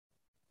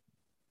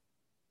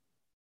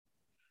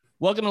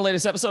Welcome to the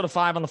latest episode of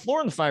Five on the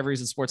Floor on the Five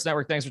Reasons Sports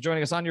Network. Thanks for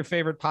joining us on your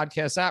favorite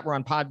podcast app. We're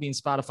on Podbean,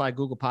 Spotify,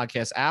 Google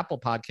Podcasts, Apple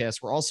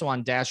Podcasts. We're also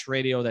on Dash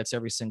Radio. That's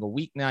every single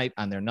weeknight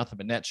on their Nothing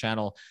But Net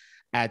channel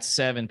at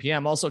 7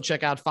 p.m. Also,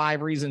 check out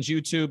Five Reasons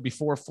YouTube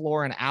before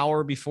Floor, an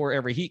hour before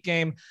every Heat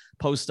game.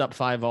 Post up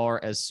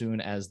 5R as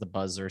soon as the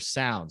buzzer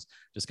sounds.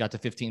 Just got to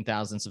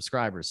 15,000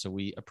 subscribers, so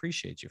we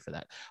appreciate you for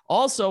that.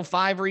 Also,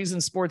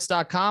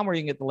 fivereasonsports.com, where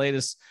you can get the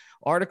latest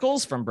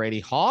articles from Brady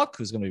Hawk,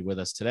 who's going to be with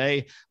us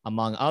today,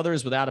 among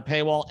others, without a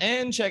paywall,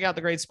 and check out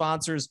the great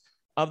sponsors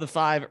of the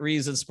Five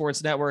Reasons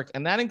Sports Network.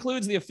 And that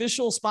includes the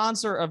official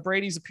sponsor of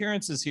Brady's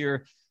appearances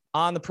here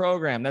on the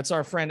program. That's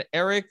our friend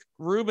Eric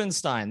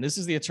Rubenstein. This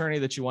is the attorney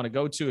that you want to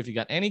go to if you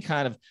got any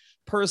kind of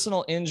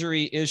personal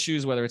injury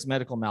issues, whether it's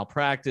medical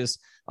malpractice,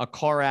 a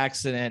car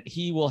accident.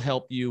 He will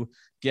help you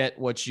get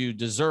what you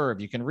deserve.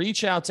 You can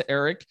reach out to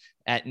Eric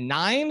at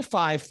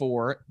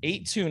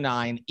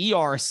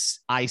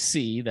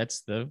 954-829-ERIC.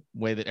 That's the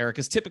way that Eric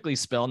is typically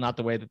spelled, not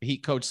the way that the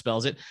Heat coach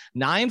spells it.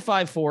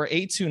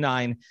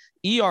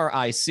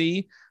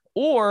 954-829-ERIC.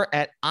 Or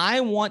at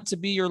I Want to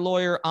Be Your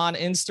Lawyer on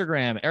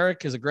Instagram.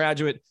 Eric is a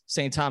graduate,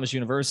 St. Thomas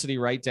University,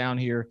 right down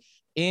here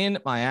in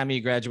Miami,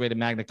 graduated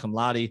magna cum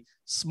laude.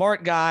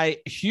 Smart guy,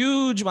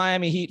 huge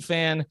Miami Heat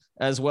fan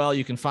as well.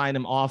 You can find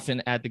him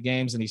often at the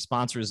games, and he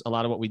sponsors a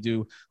lot of what we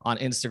do on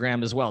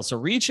Instagram as well. So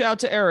reach out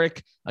to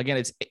Eric. Again,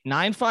 it's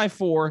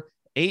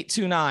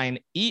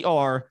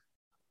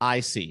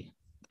 954-829-ERIC.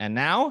 And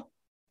now,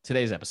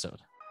 today's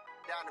episode.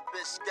 Down the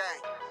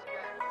Biscayne.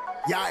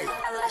 Yikes.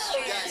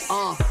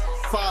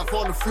 Five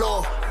on the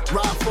floor,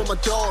 ride for my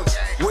dogs.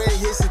 Where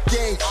here's the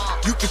thing,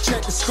 you can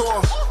check the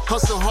score.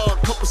 Hustle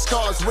hard, couple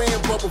scars,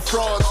 wearing bubble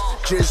frauds.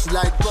 Just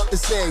like Butler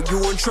said,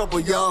 you in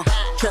trouble, y'all.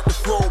 Kept the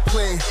floor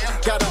playing,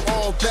 got it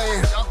all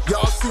banned.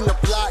 Y'all seen the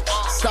block,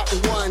 stop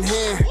with one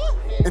hand.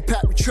 And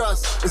Pat we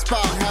trust, it's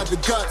power, have the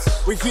guts.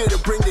 We're here to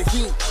bring the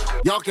heat,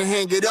 y'all can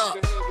hang it up.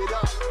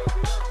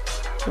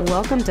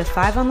 Welcome to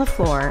Five on the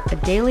Floor, a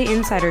daily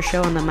insider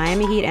show on the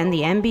Miami Heat and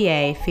the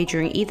NBA,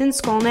 featuring Ethan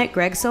Skolnick,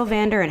 Greg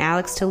Sylvander, and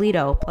Alex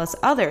Toledo, plus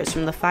others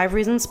from the Five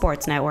Reasons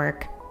Sports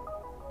Network.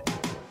 All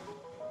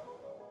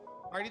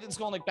right, Ethan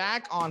Skolnick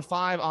back on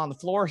Five on the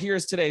Floor.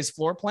 Here's today's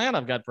floor plan.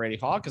 I've got Brady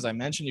Hawk. As I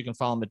mentioned, you can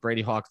follow him at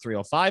Brady Hawk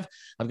 305.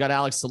 I've got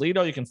Alex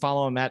Toledo. You can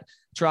follow him at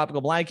Tropical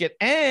Blanket.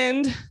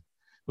 And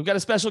we've got a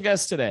special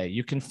guest today.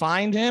 You can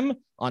find him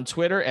on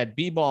Twitter at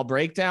B-Ball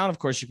Breakdown. Of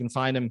course, you can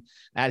find him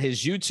at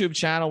his YouTube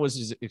channel, which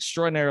is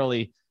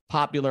extraordinarily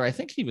popular. I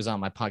think he was on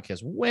my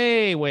podcast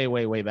way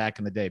back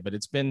in the day, but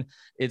it's been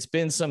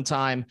some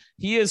time.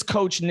 He is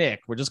Coach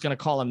Nick. We're just going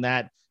to call him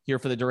that here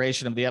for the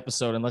duration of the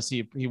episode, unless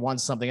he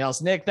wants something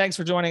else. Nick, thanks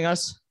for joining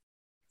us.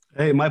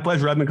 Hey, my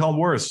pleasure. I've been called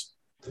worse.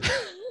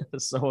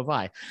 So have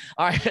I.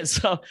 All right,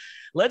 so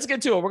let's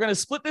get to it. We're going to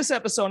split this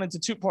episode into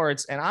two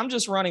parts, and I'm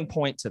just running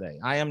point today.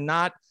 I'm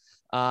not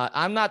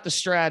the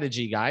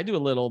strategy guy. I do a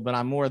little, but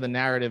I'm more the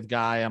narrative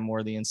guy. I'm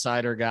more the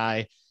insider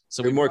guy.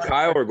 So you're more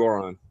Kyle or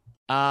Goran?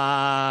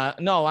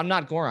 No, I'm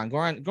not Goran.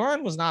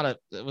 Goran was not a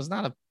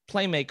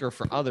playmaker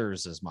for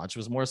others as much. It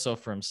was more so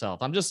for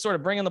himself. I'm just sort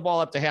of bringing the ball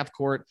up to half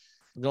court.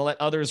 I'm going to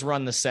let others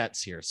run the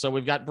sets here. So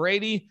we've got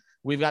Brady,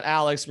 we've got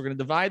Alex. We're going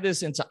to divide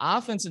this into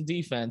offense and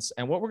defense.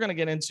 And what we're going to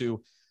get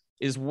into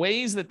is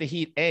ways that the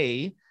Heat,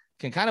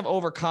 can kind of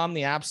overcome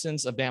the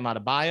absence of Bam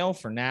Adebayo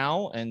for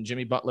now and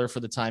Jimmy Butler for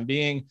the time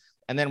being,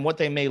 and then what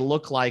they may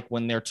look like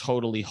when they're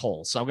totally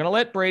whole. So I'm going to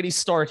let Brady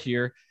start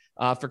here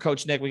for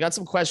Coach Nick. We got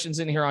some questions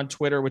in here on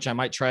Twitter, which I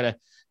might try to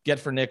get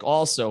for Nick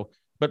also.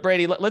 But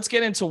Brady, let's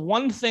get into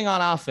one thing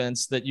on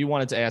offense that you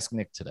wanted to ask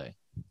Nick today.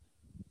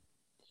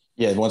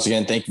 Yeah, once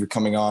again, thank you for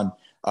coming on.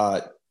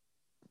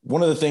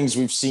 One of the things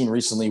we've seen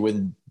recently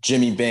with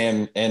Jimmy,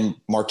 Bam, and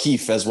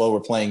Markieff as well were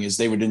playing is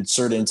they would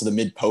insert it into the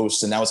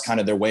mid-post, and that was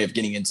kind of their way of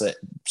getting into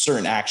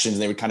certain actions.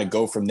 They would kind of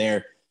go from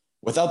there.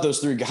 Without those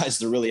three guys,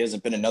 there really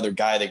hasn't been another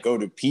guy. They go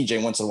to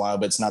PJ once in a while,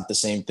 but it's not the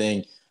same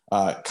thing.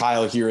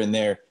 Kyle here and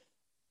there.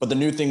 But the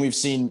new thing we've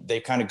seen, they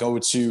kind of go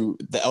to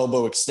the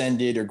elbow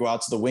extended or go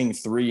out to the wing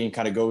three and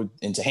kind of go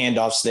into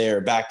handoffs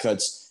there, back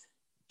cuts.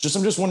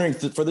 I'm just wondering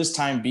for this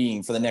time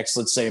being, for the next,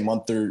 let's say,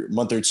 month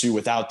or two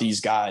without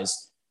these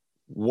guys,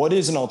 what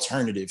is an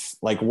alternative?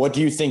 Like, what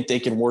do you think they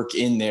can work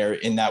in there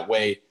in that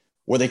way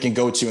where they can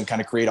go to and kind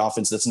of create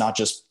offense that's not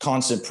just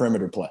constant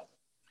perimeter play?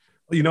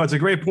 You know, it's a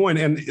great point.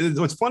 And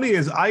what's funny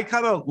is I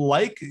kind of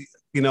like,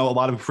 a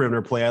lot of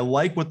perimeter play. I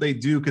like what they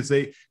do because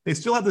they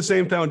still have the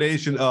same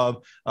foundation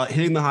of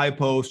hitting the high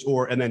post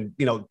and then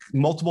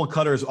multiple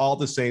cutters all at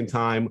the same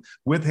time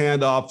with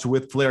handoffs,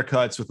 with flare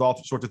cuts, with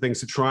all sorts of things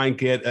to try and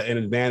get an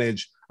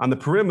advantage on the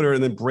perimeter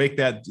and then break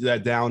that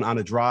down on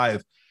a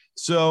drive.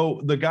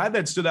 So the guy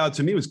that stood out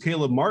to me was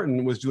Caleb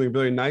Martin, was doing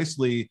very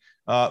nicely.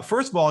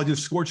 First of all,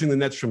 just scorching the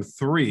nets from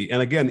three.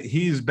 And again,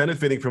 he's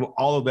benefiting from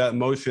all of that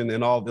motion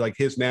and all like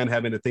his man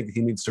having to think that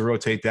he needs to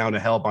rotate down to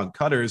help on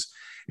cutters.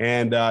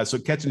 And so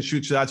catch and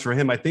shoot shots for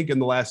him. I think in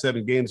the last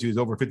 7 games, he was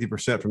over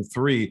 50% from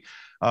three.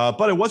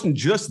 But it wasn't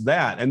just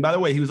that. And by the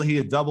way, he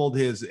had doubled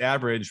his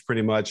average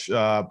pretty much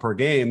per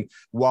game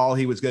while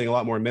he was getting a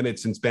lot more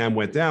minutes since Bam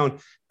went down.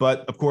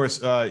 But of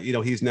course,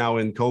 he's now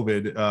in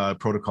COVID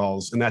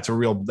protocols, and that's a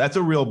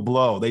real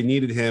blow. They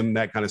needed him,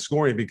 that kind of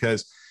scoring,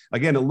 because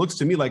again, it looks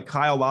to me like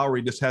Kyle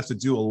Lowry just has to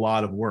do a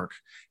lot of work.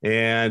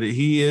 And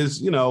he is,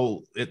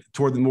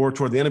 toward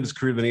the end of his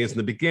career than he is in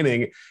the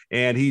beginning.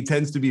 And he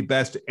tends to be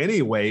best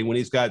anyway when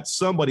he's got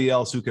somebody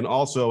else who can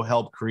also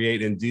help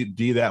create and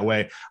do that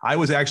way. I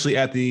was actually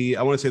at the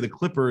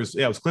Clippers.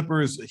 Yeah, it was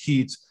Clippers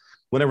Heat,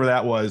 whatever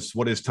that was.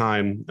 What is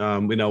time?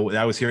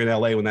 I was here in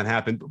LA when that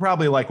happened,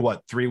 probably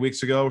 3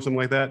 weeks ago or something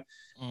like that.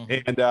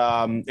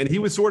 And he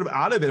was sort of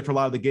out of it for a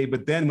lot of the game.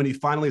 But then when he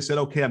finally said,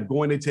 okay, I'm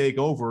going to take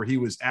over, he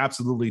was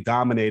absolutely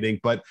dominating.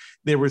 But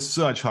they were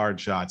such hard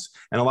shots.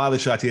 And a lot of the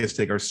shots he has to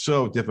take are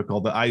so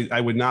difficult that I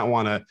would not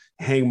want to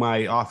hang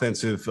my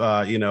offensive,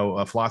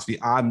 philosophy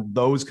on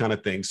those kind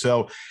of things.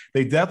 So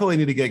they definitely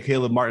need to get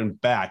Caleb Martin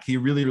back. He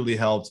really, really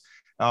helped.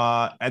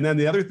 And then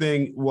the other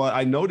thing, what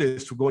I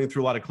noticed going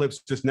through a lot of clips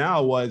just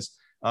now was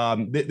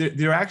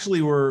they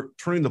actually were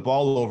turning the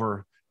ball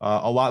over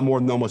a lot more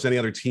than almost any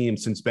other team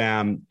since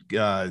Bam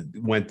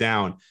went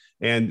down.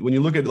 And when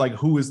you look at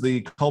who is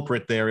the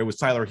culprit there, it was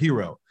Tyler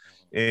Hero.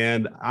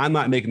 And I'm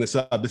not making this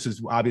up. This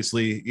is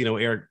obviously,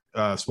 Eric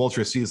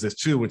Spoelstra sees this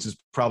too, which is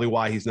probably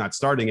why he's not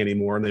starting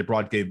anymore. And they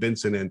brought Gabe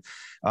Vincent in.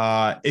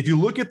 If you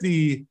look at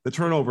the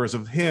turnovers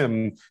of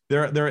him,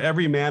 there are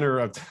every manner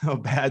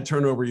of bad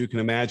turnover you can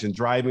imagine.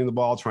 Driving the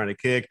ball, trying to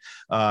kick,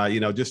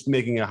 just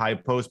making a high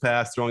post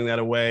pass, throwing that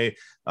away,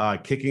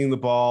 kicking the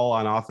ball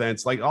on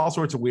offense, all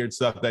sorts of weird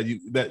stuff that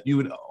you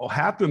would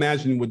have to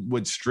imagine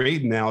would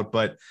straighten out.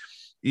 But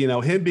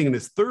him being in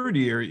his third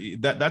year,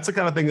 that's the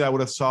kind of thing that I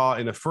would have saw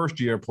in a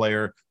first-year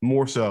player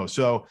more so.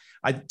 So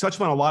I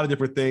touched on a lot of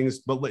different things,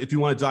 but if you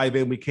want to dive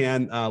in, we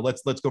can.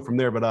 Let's go from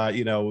there. But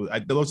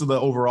those are the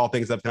overall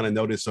things I've kind of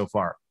noticed so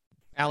far.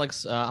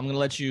 Alex, I'm going to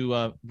let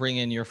you bring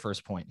in your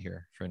first point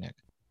here for Nick.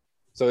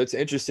 So it's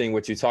interesting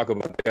what you talk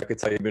about. I could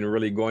tell you've been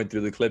really going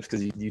through the clips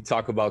because you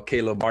talk about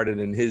Caleb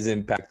Martin and his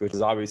impact, which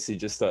is obviously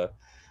just none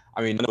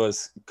of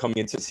us coming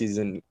into the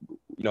season,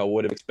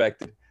 would have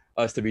expected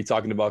us to be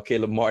talking about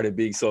Caleb Martin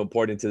being so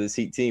important to this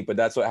Heat team. But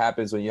that's what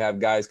happens when you have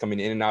guys coming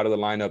in and out of the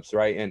lineups,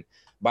 right? And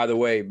by the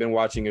way, been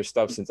watching your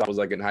stuff since I was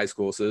in high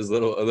school, so it's a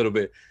little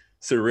bit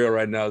surreal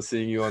right now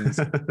seeing you on this.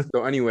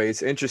 So anyway,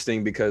 it's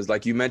interesting because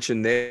like you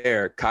mentioned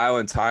there, Kyle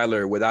and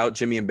Tyler, without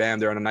Jimmy and Bam,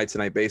 they're on a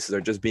night-to-night basis,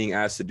 are just being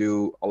asked to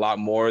do a lot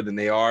more than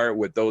they are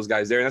with those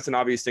guys there. And that's an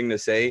obvious thing to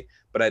say,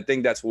 but I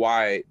think that's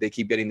why they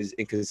keep getting these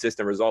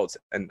inconsistent results.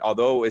 And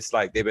although it's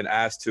they've been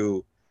asked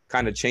to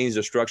kind of change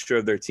the structure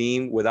of their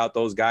team without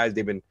those guys,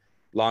 they've been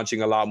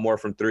launching a lot more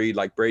from three.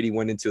 Like Brady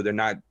went into, they're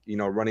not,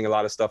 running a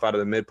lot of stuff out of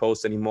the mid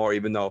post anymore,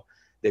 even though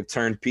they've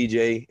turned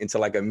PJ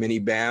into a mini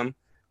Bam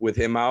with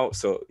him out.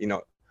 So,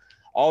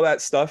 all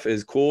that stuff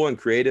is cool and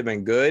creative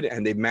and good.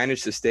 And they've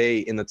managed to stay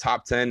in the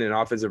top 10 in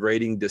offensive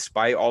rating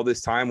despite all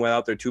this time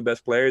without their two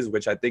best players,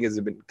 which I think has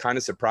been kind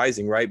of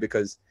surprising, right?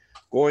 Because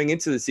going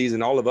into the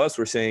season, all of us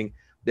were saying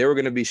they were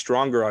going to be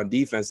stronger on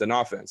defense than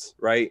offense,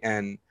 right?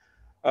 And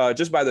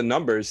just by the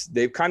numbers,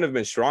 they've kind of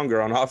been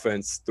stronger on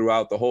offense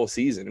throughout the whole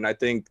season. And I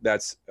think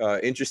that's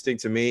interesting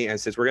to me. And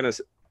since we're going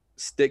to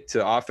stick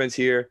to offense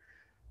here,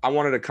 I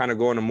wanted to kind of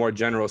go in a more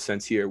general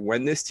sense here.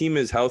 When this team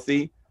is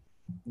healthy,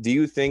 do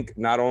you think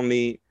not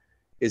only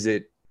is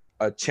it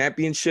a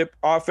championship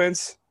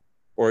offense,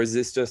 or is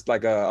this just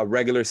a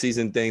regular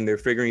season thing? They're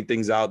figuring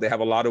things out. They have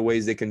a lot of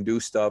ways they can do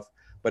stuff,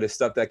 but it's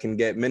stuff that can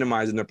get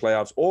minimized in the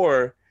playoffs.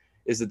 Or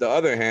is it the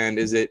other hand?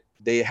 Is it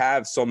they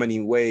have so many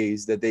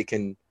ways that they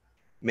can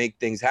make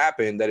things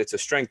happen that it's a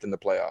strength in the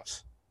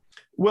playoffs?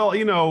 Well,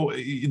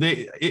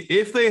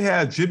 if they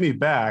had Jimmy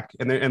back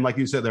and like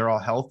you said, they're all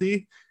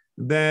healthy,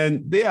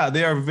 then they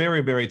are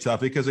very, very tough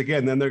because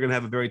again, then they're going to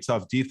have a very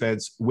tough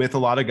defense with a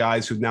lot of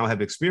guys who now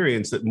have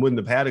experience that wouldn't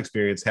have had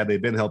experience had they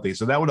been healthy.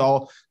 So that would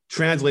all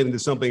translate into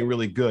something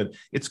really good.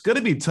 It's going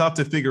to be tough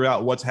to figure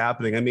out what's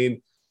happening.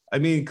 I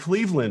mean,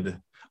 Cleveland,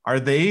 are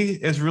they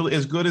as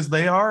good as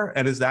they are?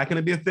 And is that going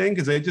to be a thing?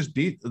 Because they just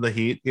beat the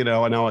Heat.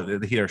 I know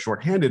the Heat are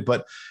shorthanded,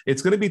 but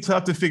it's going to be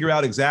tough to figure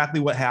out exactly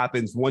what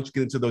happens once you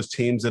get into those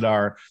teams that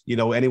are,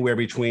 anywhere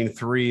between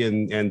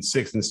 3 and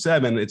 6 and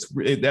 7. That's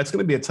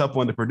going to be a tough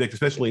one to predict,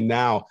 especially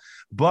now.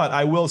 But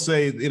I will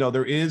say,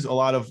 there is a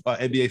lot of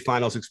NBA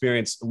Finals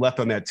experience left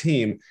on that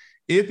team.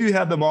 If you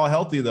have them all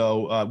healthy,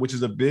 though, which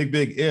is a big,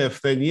 big if,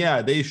 then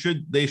yeah, they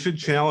should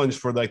challenge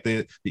for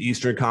the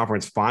Eastern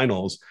Conference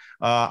Finals.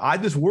 I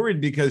just worried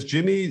because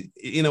Jimmy,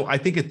 I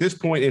think at this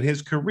point in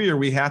his career,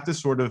 we have to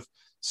sort of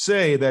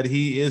say that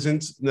he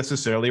isn't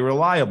necessarily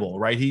reliable,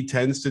 right? He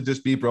tends to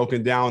just be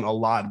broken down a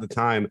lot of the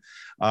time.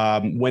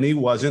 When he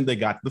wasn't, they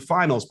got to the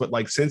finals, but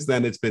since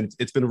then, it's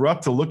been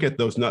rough to look at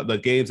the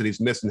games that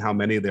he's missed and how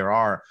many there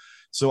are.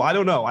 So I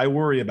don't know. I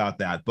worry about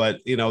that.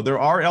 But, there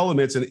are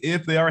elements, and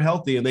if they are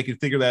healthy and they can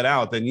figure that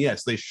out, then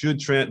yes, they should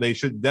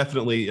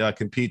definitely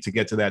compete to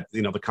get to that,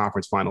 the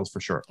conference finals for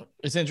sure.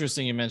 It's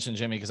interesting you mentioned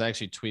Jimmy, because I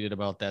actually tweeted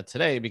about that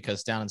today,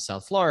 because down in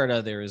South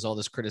Florida, there is all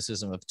this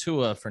criticism of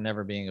Tua for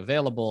never being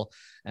available.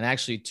 And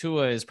actually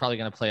Tua is probably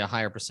going to play a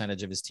higher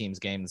percentage of his team's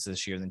games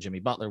this year than Jimmy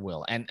Butler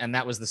will. And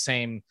that was the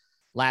same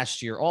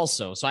last year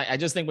also. So I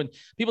just think when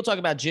people talk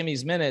about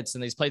Jimmy's minutes,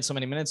 and he's played so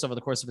many minutes over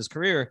the course of his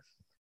career,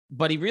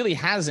 but he really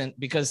hasn't,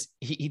 because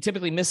he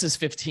typically misses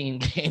 15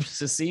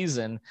 games a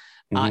season.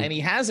 And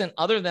he hasn't,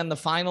 other than the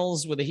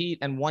finals with the Heat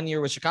and 1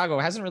 year with Chicago,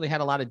 hasn't really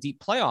had a lot of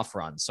deep playoff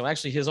runs. So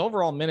actually his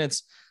overall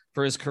minutes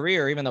for his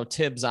career, even though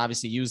Tibbs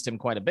obviously used him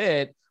quite a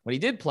bit when he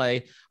did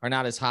play, are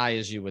not as high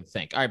as you would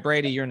think. All right,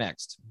 Brady, you're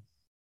next.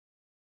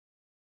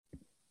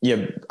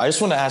 Yeah, I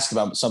just want to ask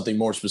about something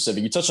more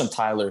specific. You touched on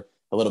Tyler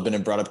a little bit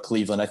and brought up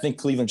Cleveland. I think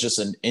Cleveland's just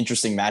an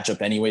interesting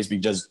matchup anyways,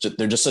 because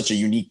they're just such a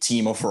unique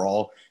team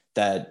overall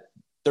that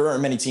there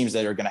aren't many teams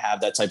that are going to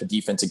have that type of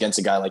defense against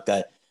a guy like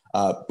that.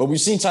 But we've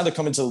seen Tyler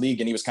come into the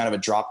league, and he was kind of a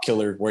drop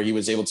killer where he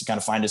was able to kind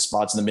of find his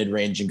spots in the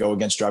mid-range and go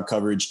against drop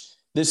coverage.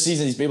 This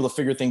season, he's been able to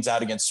figure things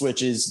out against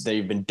switches.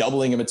 They've been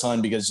doubling him a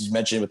ton because, you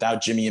mentioned,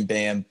 without Jimmy and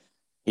Bam,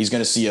 he's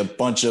going to see a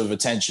bunch of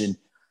attention.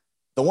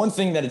 The one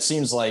thing that it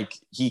seems like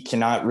he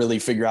cannot really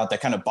figure out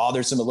that kind of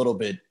bothers him a little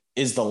bit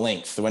is the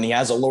length. When he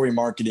has a Lauri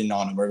Markkanen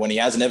on him, or when he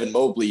has an Evan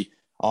Mobley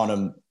on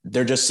him,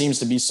 there just seems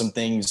to be some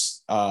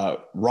things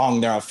wrong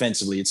there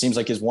offensively. It seems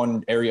like his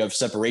one area of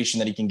separation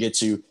that he can get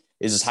to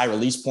is his high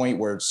release point,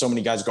 where so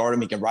many guys guard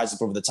him, he can rise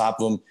up over the top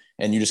of them,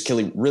 and you just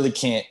really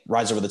can't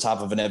rise over the top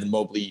of an Evan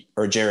Mobley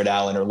or Jared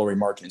Allen or Lauri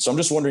Markkanen. So I'm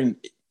just wondering,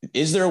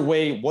 is there a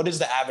way, what is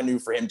the avenue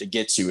for him to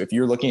get to? If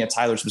you're looking at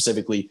Tyler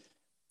specifically,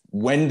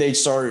 when they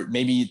start,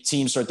 maybe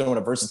teams start throwing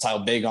a versatile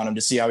big on him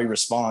to see how he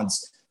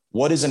responds,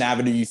 what is an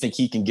avenue you think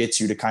he can get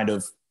to kind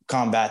of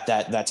combat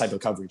that type of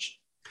coverage?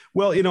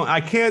 Well,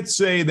 I can't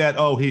say that,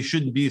 he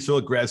shouldn't be so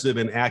aggressive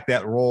and act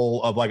that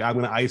role of like, I'm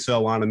going to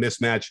ISO on a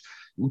mismatch,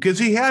 because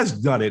he has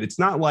done it. It's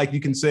not like you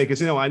can say,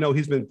 because, I know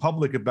he's been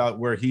public about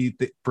where he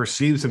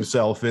perceives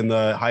himself in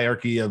the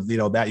hierarchy of,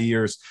 that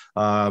year's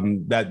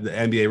that the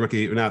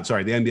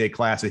NBA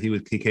class that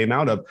he came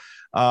out of.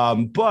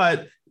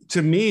 But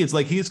to me, it's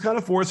like he's kind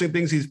of forcing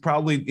things. He's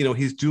probably,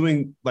 he's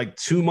doing like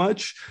too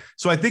much.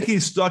 So I think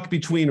he's stuck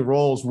between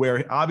roles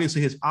where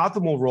obviously his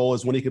optimal role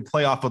is when he can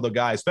play off of the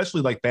guy,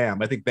 especially like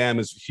Bam. I think Bam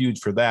is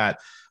huge for that.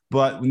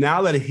 But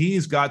now that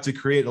he's got to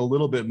create a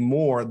little bit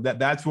more,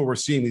 that's where we're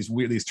seeing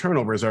these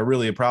turnovers are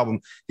really a problem.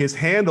 His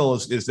handle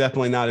is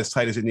definitely not as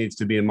tight as it needs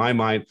to be in my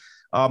mind.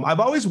 I've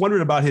always wondered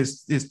about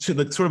his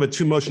sort of a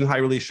two motion high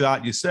release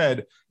shot. You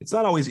said it's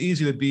not always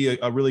easy to be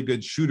a really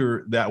good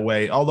shooter that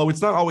way, although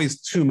it's not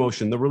always two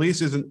motion. The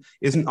release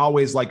isn't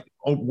always like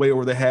way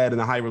over the head and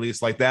a high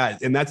release like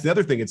that. And that's the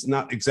other thing. It's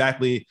not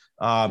exactly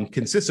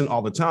consistent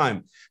all the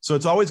time. So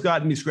it's always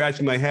gotten me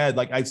scratching my head.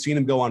 Like I've seen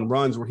him go on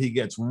runs where he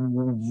gets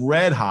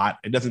red hot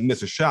and doesn't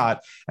miss a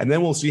shot. And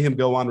then we'll see him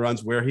go on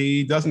runs where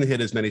he doesn't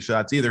hit as many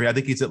shots either. I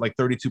think he's at like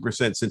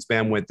 32% since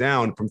Bam went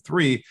down from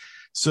three.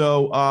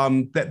 So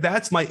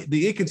that's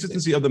the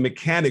inconsistency of the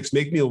mechanics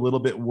make me a little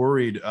bit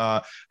worried.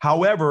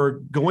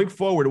 However, going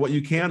forward, what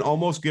you can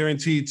almost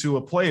guarantee to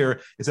a player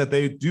is that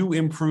they do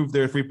improve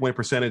their 3-point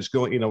percentage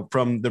going,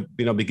 from the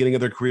beginning of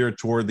their career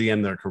toward the end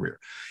of their career.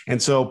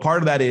 And so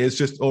part of that is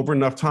just over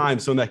enough time.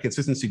 So that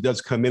consistency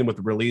does come in with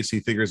the release. He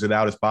figures it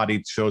out. His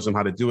body shows him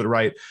how to do it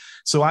right.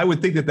 So I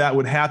would think that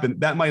would happen.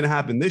 That might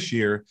happen this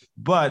year,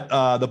 but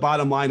the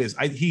bottom line is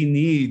he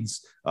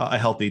needs a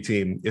healthy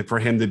team for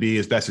him to be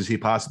as best as he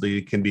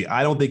possibly can be.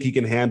 I don't think he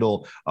can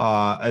handle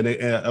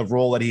a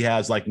role that he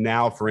has like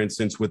now, for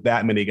instance, with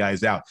that many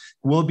guys out.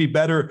 Will it be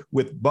better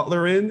with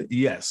Butler in?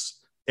 Yes.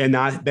 And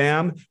not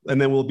Bam.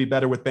 And then will it be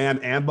better with Bam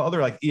and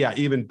Butler? Like, yeah,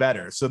 even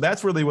better. So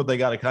that's really what they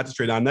got to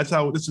concentrate on. That's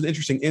how this is an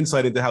interesting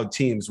insight into how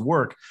teams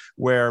work,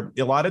 where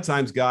a lot of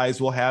times guys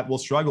will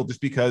struggle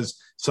just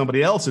because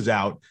somebody else is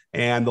out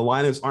and the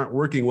lineups aren't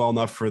working well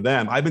enough for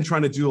them. I've been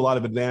trying to do a lot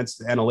of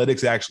advanced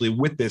analytics actually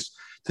with this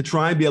to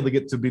try and be able to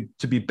get to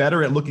be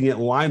better at looking at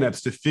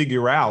lineups to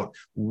figure out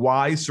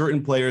why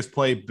certain players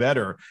play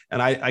better.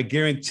 And I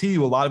guarantee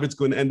you a lot of it's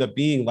going to end up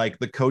being like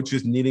the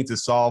coaches needing to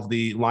solve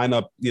the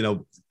lineup,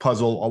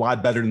 puzzle a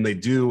lot better than they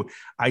do.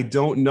 I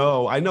don't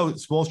know. I know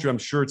Spoelstra, I'm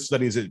sure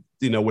studies it,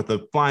 with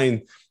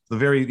a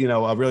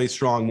really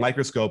strong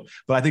microscope,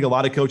 but I think a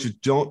lot of coaches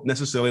don't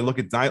necessarily look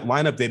at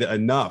lineup data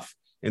enough.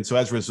 And so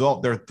as a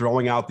result, they're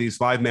throwing out these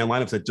 5-man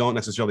lineups that don't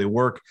necessarily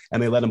work,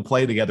 and they let them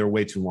play together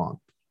way too long.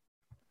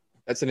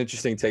 That's an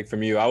interesting take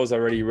from you. I was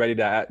already ready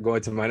to go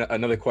into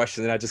another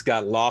question, and I just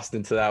got lost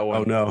into that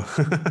one. Oh,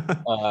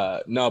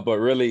 no. No, but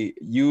really,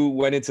 you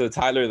went into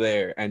Tyler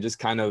there and just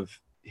kind of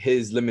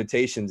his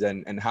limitations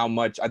and how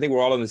much – I think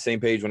we're all on the same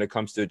page when it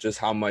comes to just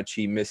how much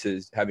he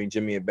misses having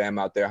Jimmy and Bam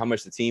out there, how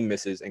much the team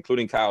misses,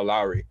 including Kyle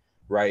Lowry,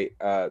 right?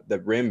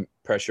 The rim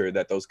pressure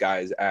that those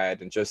guys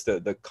add and just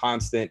the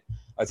constant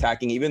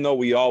attacking. Even though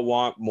we all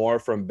want more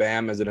from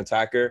Bam as an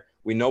attacker,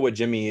 we know what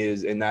Jimmy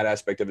is in that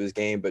aspect of his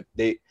game, but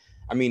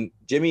I mean,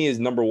 Jimmy is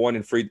number one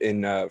in free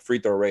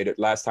throw rate.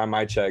 Last time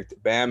I checked,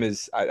 Bam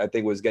is, I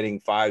think, was getting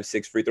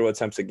 5-6 free throw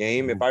attempts a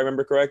game, if I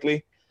remember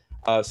correctly.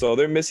 So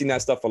they're missing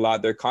that stuff a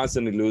lot. They're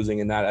constantly losing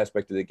in that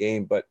aspect of the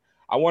game. But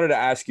I wanted to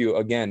ask you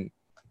again,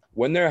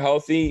 when they're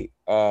healthy,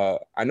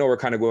 I know we're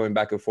kind of going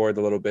back and forth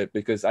a little bit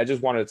because I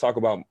just wanted to talk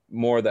about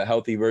more the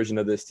healthy version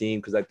of this team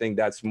because I think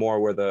that's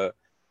more where the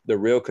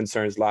real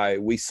concerns lie.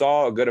 We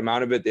saw a good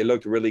amount of it. They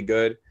looked really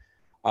good.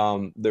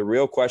 The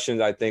real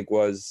question, I think,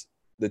 was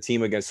the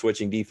team against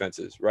switching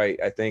defenses, right?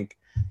 I think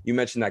you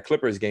mentioned that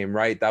Clippers game,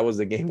 right? That was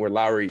the game where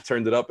Lowry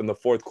turned it up in the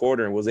fourth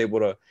quarter and was able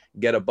to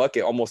get a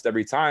bucket almost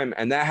every time.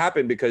 And that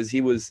happened because he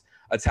was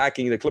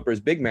attacking the Clippers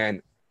big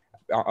man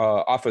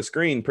off a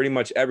screen pretty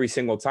much every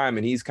single time.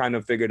 And he's kind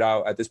of figured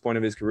out at this point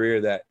of his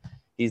career that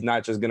he's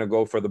not just going to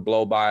go for the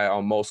blow by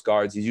on most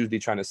guards. He's usually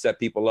trying to set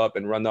people up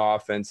and run the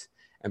offense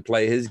and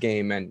play his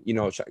game and, you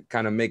know,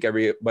 kind of make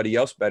everybody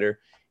else better.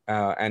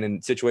 And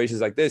in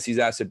situations like this, he's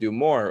asked to do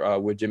more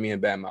with Jimmy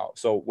and Bam out.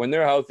 So when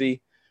they're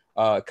healthy,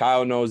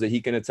 Kyle knows that he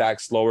can attack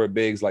slower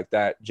bigs like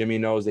that. Jimmy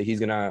knows that he's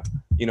going to,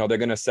 you know, they're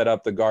going to set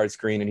up the guard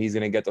screen and he's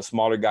going to get the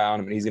smaller guy on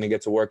him and he's going to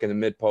get to work in the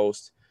mid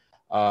post.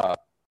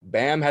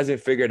 Bam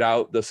hasn't figured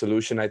out the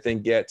solution, I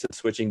think, yet to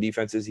switching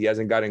defenses. He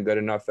hasn't gotten good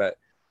enough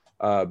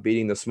at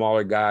beating the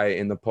smaller guy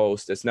in the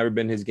post. It's never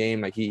been his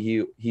game. Like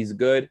he's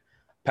good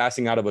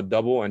passing out of a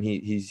double and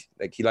he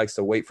likes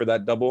to wait for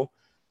that double.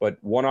 But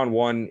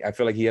one-on-one, I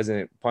feel like he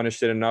hasn't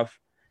punished it enough.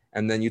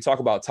 And then you talk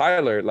about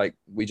Tyler, like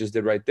we just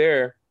did right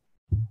there.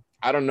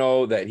 I don't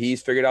know that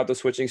he's figured out the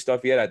switching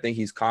stuff yet. I think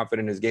he's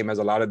confident his game has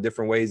a lot of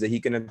different ways that he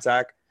can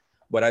attack.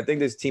 But I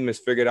think this team has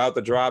figured out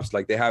the drops.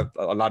 Like they have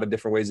a lot of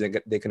different ways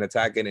that they can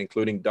attack it,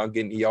 including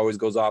Duncan. He always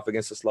goes off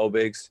against the slow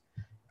bigs.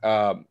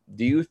 Do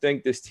you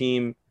think this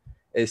team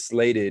is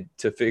slated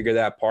to figure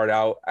that part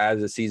out as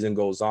the season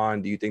goes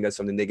on? Do you think that's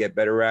something they get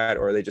better at,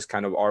 or they just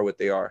kind of are what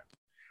they are?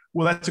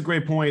 Well, that's a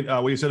great point.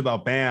 What you said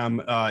about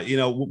Bam, you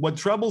know, what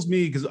troubles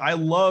me, because I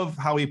love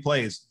how he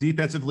plays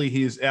defensively.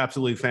 He's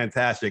absolutely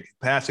fantastic.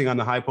 Passing on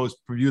the high post,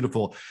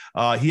 beautiful.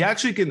 He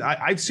actually can,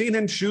 I've seen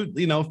him shoot,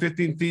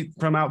 15 feet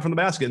from out from the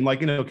basket and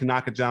can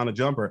knock it down a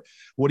jumper.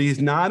 What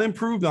he's not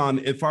improved on,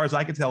 as far as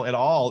I can tell at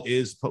all,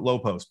 is low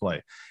post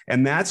play.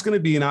 And that's going to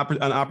be an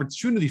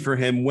opportunity for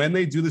him when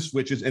they do the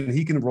switches and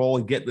he can roll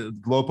and get the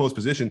low post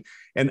position.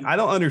 And I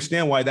don't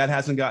understand why that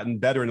hasn't gotten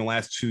better in the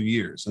last 2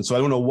 years. And so I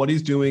don't know what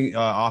he's doing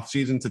off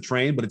season to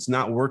train, but it's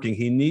not working.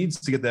 He needs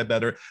to get that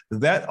better.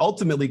 That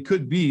ultimately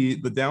could be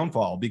the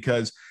downfall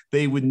because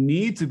they would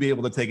need to be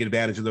able to take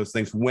advantage of those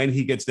things when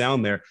he gets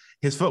down there.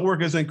 His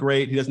footwork isn't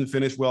great. He doesn't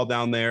finish well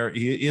down there.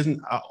 He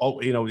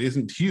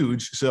isn't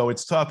huge. So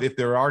it's tough if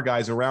there are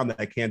guys around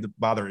that can't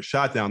bother a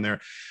shot down there.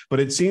 But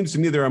it seems to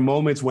me there are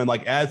moments when,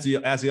 like, as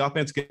the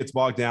offense gets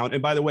bogged down,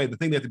 and by the way, the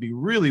thing they have to be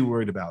really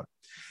worried about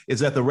is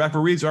that the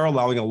referees are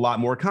allowing a lot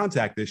more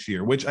contact this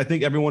year, which I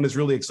think everyone is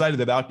really excited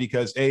about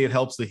because A, it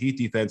helps the Heat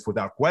defense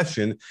without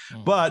question,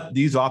 but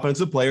these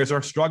offensive players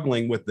are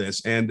struggling with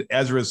this. And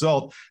as a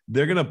result,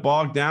 they're going to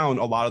bog down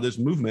a lot of this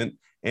movement.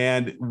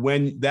 And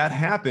when that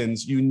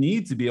happens, you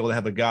need to be able to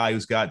have a guy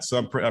who's got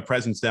some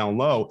presence down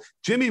low.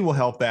 Jimmy will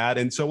help that,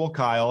 and so will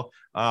Kyle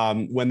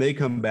when they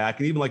come back.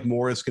 And even like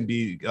Morris can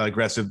be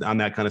aggressive on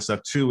that kind of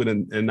stuff too,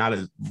 and not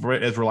as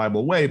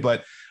reliable way.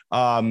 But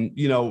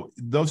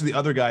those are the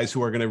other guys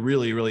who are going to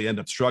really, really end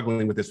up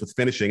struggling with this with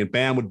finishing. And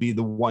Bam would be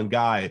the one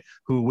guy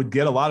who would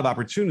get a lot of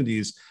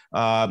opportunities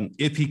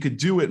if he could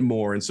do it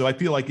more. And so I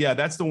feel like,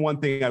 that's the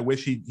one thing I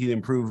wish he'd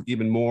improve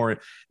even more.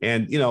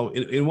 And,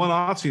 in one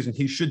offseason,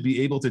 he should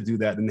be able to do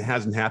that. And it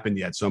hasn't happened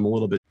yet. So I'm a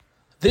little bit.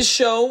 This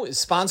show is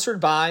sponsored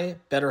by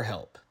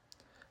BetterHelp.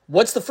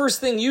 What's the first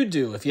thing you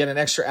do if you had an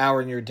extra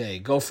hour in your day?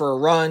 Go for a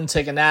run,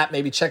 take a nap,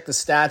 maybe check the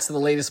stats of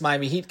the latest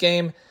Miami Heat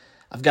game?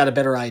 I've got a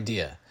better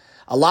idea.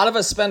 A lot of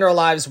us spend our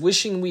lives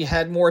wishing we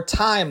had more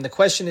time. The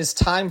question is,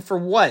 time for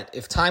what?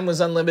 If time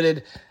was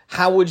unlimited,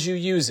 how would you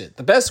use it?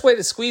 The best way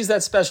to squeeze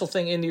that special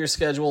thing into your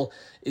schedule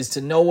is to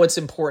know what's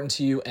important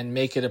to you and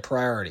make it a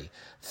priority.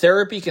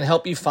 Therapy can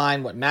help you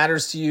find what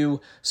matters to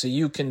you so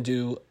you can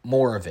do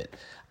more of it.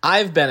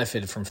 I've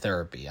benefited from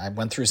therapy. I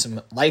went through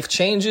some life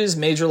changes,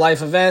 major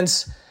life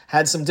events,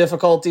 had some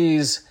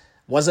difficulties,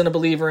 wasn't a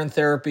believer in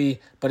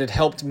therapy, but it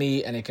helped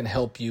me and it can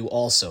help you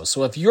also.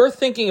 So if you're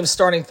thinking of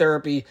starting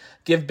therapy,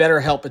 give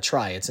BetterHelp a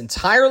try. It's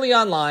entirely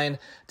online,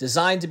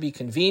 designed to be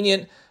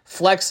convenient,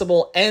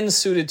 flexible, and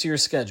suited to your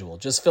schedule.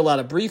 Just fill out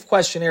a brief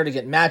questionnaire to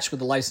get matched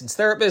with a licensed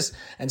therapist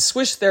and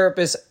switch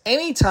therapists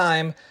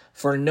anytime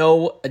for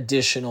no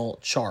additional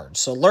charge.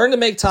 So learn to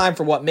make time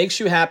for what makes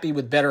you happy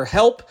with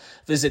BetterHelp.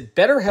 Visit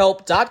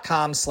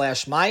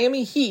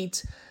BetterHelp.com/Miami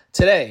Heat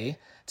today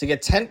to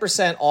get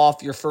 10%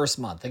 off your first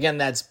month. Again,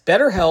 that's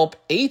BetterHelp,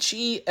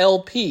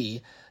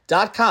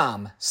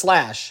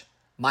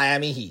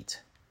 HELP.com/Miami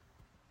Heat.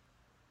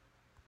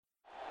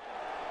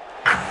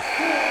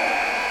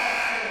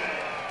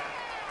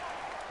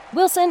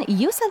 Wilson,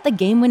 you sent the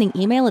game-winning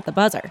email at the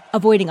buzzer,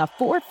 avoiding a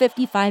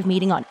 4:55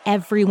 meeting on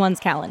everyone's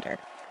calendar.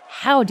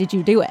 How did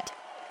you do it?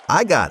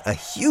 I got a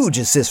huge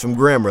assist from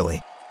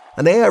Grammarly,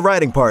 An AI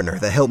writing partner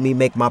that helped me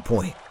make my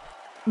point.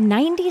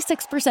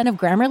 96% of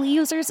Grammarly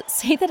users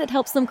say that it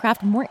helps them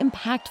craft more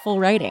impactful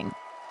writing.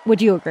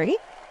 Would you agree?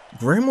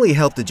 Grammarly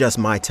helped adjust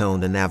my tone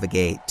to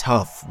navigate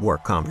tough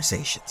work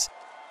conversations.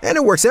 And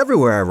it works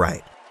everywhere I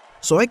write,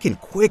 so I can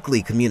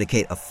quickly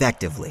communicate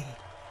effectively.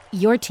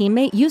 Your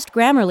teammate used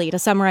Grammarly to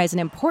summarize an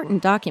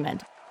important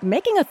document,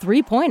 making a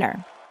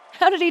 3-pointer.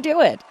 How did he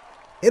do it?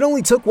 It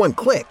only took one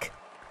click.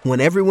 When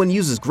everyone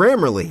uses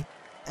Grammarly,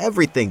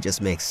 everything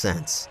just makes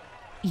sense.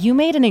 You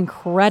made an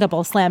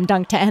incredible slam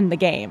dunk to end the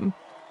game.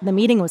 The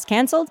meeting was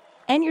canceled,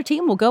 and your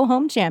team will go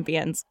home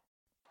champions.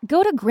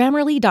 Go to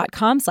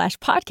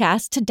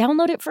Grammarly.com/podcast to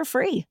download it for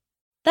free.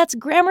 That's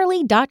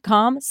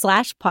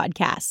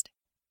Grammarly.com/podcast.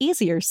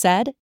 Easier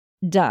said,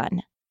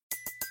 done.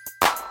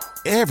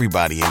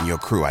 Everybody in your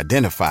crew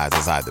identifies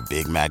as either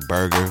Big Mac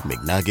Burger,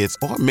 McNuggets,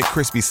 or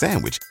McCrispy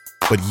Sandwich.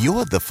 But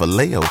you're the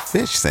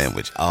Filet-O-Fish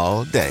Sandwich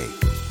all day.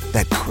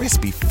 That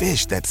crispy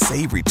fish, that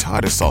savory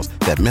tartar sauce,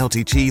 that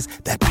melty cheese,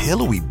 that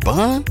pillowy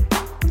bun.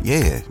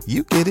 Yeah,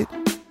 you get it.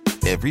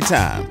 Every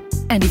time.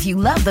 And if you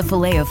love the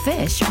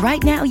Filet-O-Fish,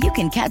 right now you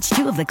can catch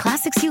 2 of the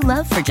classics you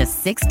love for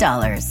just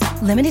 $6.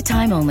 Limited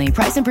time only.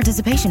 Price and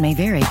participation may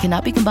vary.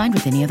 Cannot be combined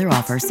with any other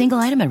offer. Single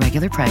item at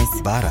regular price.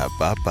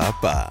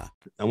 Ba-da-ba-ba-ba.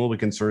 I'm a little bit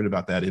concerned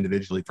about that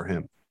individually for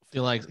him. I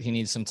feel like he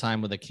needs some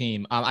time with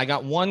Akeem. I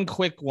got one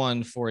quick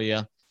one for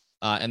you,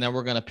 and then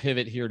we're going to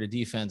pivot here to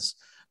defense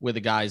with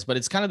the guys. But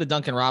it's kind of the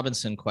Duncan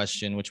Robinson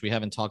question, which we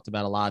haven't talked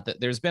about a lot. That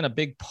there's been a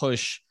big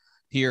push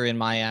here in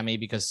Miami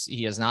because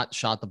he has not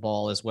shot the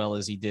ball as well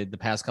as he did the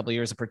past couple of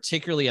years,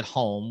 particularly at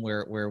home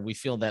where we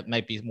feel that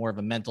might be more of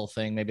a mental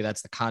thing. Maybe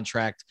that's the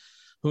contract,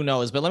 who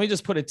knows? But let me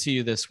just put it to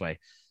you this way.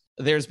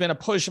 There's been a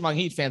push among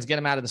Heat fans, get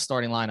him out of the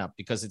starting lineup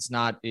because it's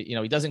not,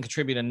 he doesn't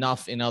contribute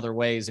enough in other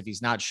ways if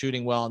he's not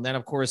shooting well. And then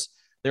of course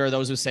there are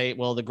those who say,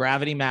 well, the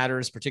gravity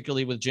matters,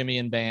 particularly with Jimmy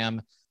and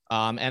Bam.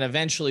 And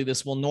eventually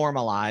this will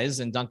normalize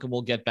and Duncan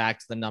will get back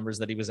to the numbers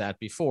that he was at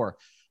before.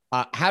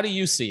 How do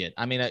you see it?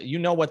 I mean, you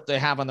know what they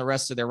have on the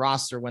rest of their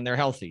roster when they're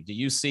healthy. Do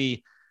you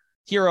see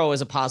Hero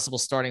as a possible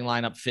starting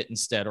lineup fit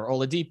instead, or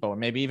Oladipo, or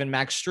maybe even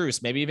Max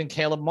Strus, maybe even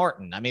Caleb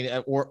Martin? I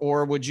mean,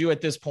 or would you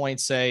at this point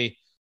say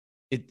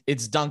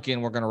it's Duncan,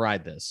 we're going to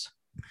ride this?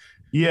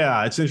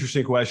 Yeah, it's an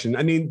interesting question.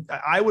 I mean,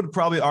 I would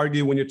probably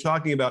argue when you're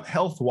talking about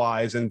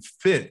health-wise and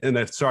fit in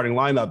a starting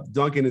lineup,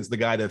 Duncan is the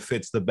guy that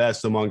fits the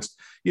best amongst,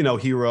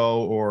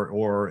 Hero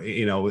or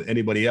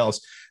anybody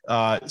else.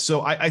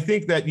 So I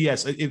think that,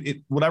 yes,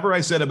 whatever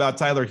I said about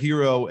Tyler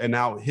Hero and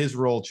how his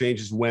role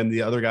changes when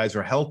the other guys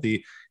are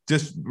healthy,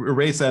 just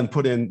erase that and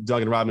put in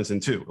Duncan Robinson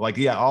too. Like,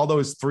 yeah, all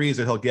those threes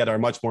that he'll get are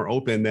much more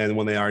open than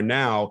when they are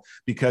now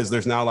because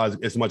there's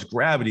not as much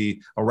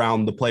gravity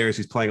around the players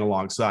he's playing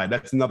alongside.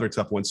 That's another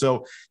tough one.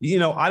 So,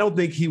 I don't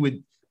think he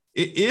would,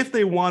 if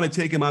they want to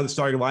take him out of the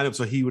starting lineup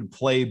so he would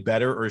play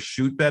better or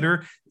shoot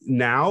better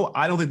now,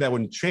 I don't think that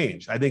would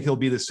change. I think he'll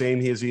be the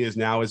same as he is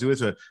now, as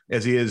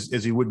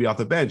he would be off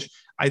the bench.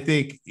 I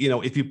think,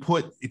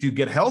 if you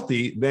get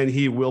healthy, then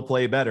he will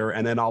play better.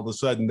 And then all of a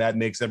sudden that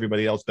makes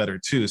everybody else better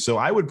too. So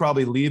I would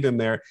probably leave him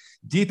there.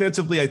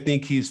 Defensively, I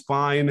think he's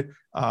fine.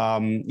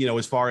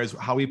 As far as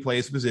how he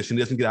plays position,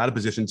 he doesn't get out of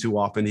position too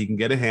often. He can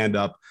get a hand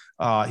up.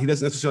 He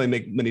doesn't necessarily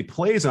make many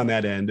plays on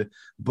that end,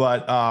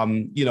 but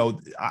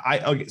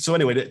okay, so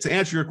anyway, to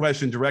answer your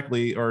question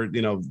directly or,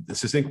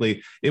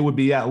 succinctly, it would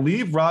be,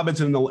 leave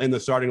Robinson in the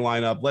starting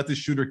lineup, let the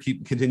shooter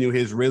continue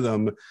his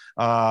rhythm,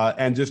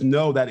 and just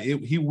know that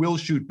he will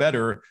shoot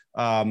better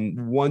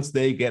once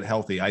they get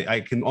healthy. I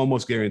can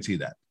almost guarantee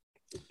that.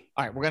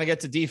 All right, we're going to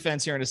get to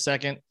defense here in a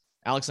second.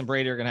 Alex and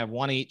Brady are going to have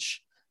one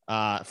each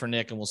for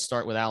Nick, and we'll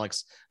start with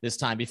Alex this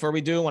time. Before we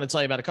do, I want to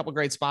tell you about a couple of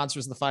great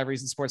sponsors of the 5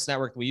 Reasons Sports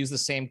Network. We use the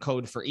same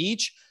code for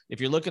each. If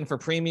you're looking for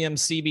premium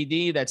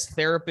CBD, that's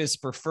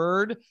Therapist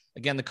Preferred.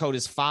 Again, the code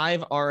is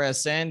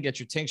 5RSN. Get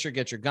your tincture,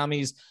 get your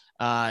gummies,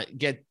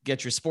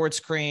 get your sports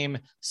cream,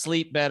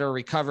 sleep better,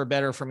 recover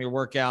better from your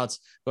workouts.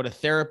 Go to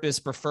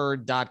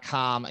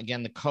therapistpreferred.com.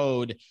 Again, the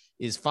code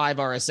is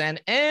 5RSN.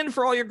 And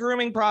for all your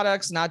grooming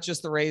products, not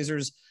just the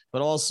razors,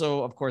 but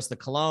also, of course, the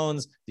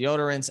colognes,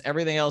 deodorants,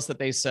 everything else that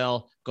they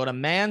sell, go to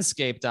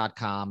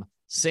manscaped.com,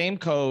 same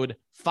code,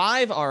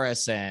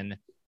 5RSN.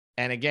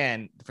 And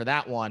again, for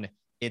that one,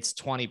 it's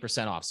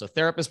 20% off. So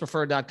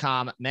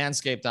therapistpreferred.com,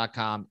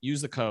 manscaped.com,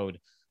 use the code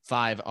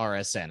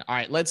 5RSN. All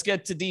right, let's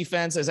get to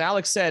defense. As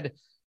Alex said,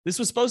 this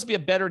was supposed to be a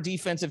better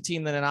defensive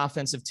team than an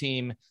offensive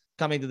team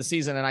coming to the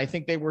season. And I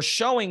think they were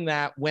showing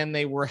that when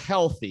they were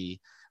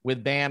healthy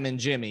with Bam and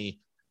Jimmy.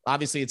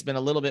 Obviously, it's been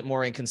a little bit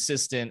more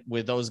inconsistent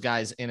with those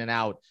guys in and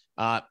out.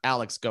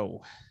 Alex,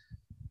 go.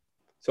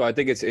 So I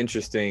think it's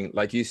interesting,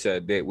 like you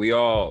said, that we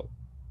all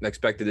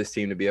expected this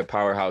team to be a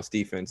powerhouse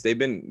defense. They've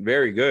been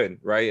very good,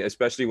 right?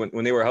 Especially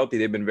when they were healthy,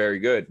 they've been very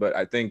good. But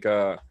I think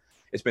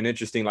it's been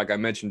interesting, like I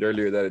mentioned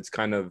earlier, that it's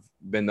kind of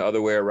been the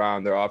other way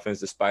around, their offense,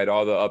 despite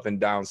all the up and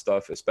down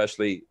stuff,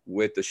 especially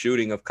with the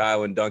shooting of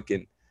Kyle and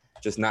Duncan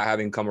just not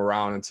having come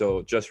around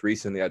until just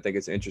recently. I think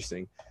it's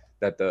interesting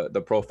that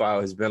the profile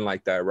has been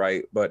like that,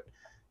 right? But,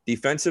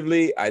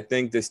 defensively, I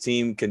think this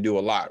team can do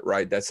a lot,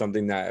 right? That's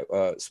something that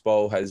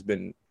Spo has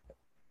been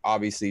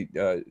obviously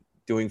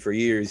doing for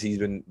years. He's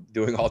been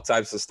doing all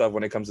types of stuff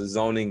when it comes to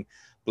zoning,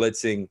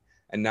 blitzing,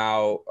 and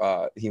now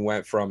he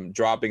went from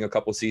dropping a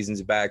couple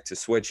seasons back to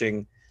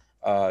switching,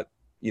 from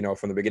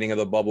the beginning of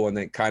the bubble, and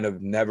then kind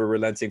of never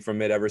relenting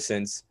from it ever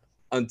since,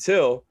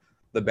 until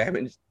the Bam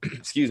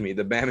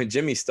and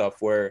Jimmy stuff,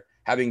 where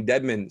having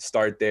Dedmon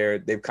start there,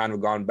 they've kind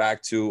of gone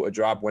back to a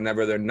drop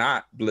whenever they're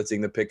not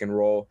blitzing the pick and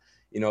roll.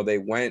 They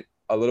went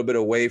a little bit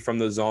away from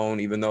the zone,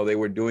 even though they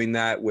were doing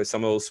that with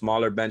some of those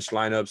smaller bench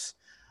lineups.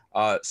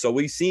 So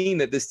we've seen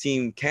that this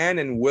team can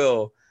and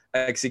will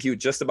execute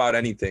just about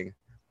anything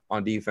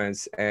on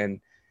defense.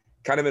 And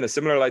kind of in a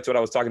similar light to what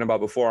I was talking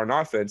about before on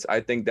offense, I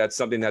think that's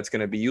something that's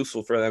going to be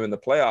useful for them in the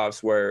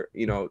playoffs, where,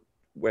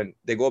 when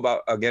they go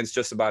about against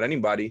just about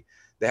anybody,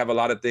 they have a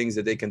lot of things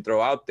that they can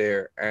throw out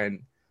there.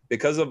 And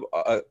because of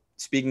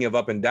speaking of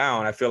up and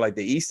down, I feel like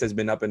the East has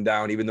been up and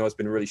down, even though it's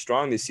been really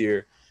strong this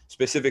year,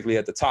 specifically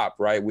at the top,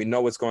 right? We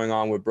know what's going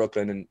on with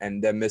Brooklyn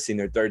and them missing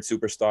their third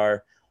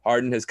superstar.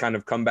 Harden has kind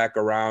of come back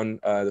around.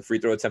 The free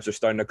throw attempts are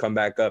starting to come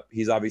back up.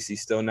 He's obviously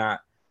still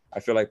not, I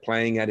feel like,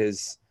 playing at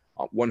his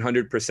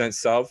 100%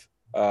 self.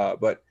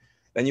 But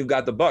then you've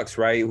got the Bucks,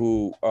 right,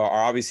 who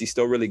are obviously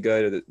still really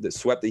good. That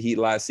swept the Heat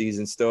last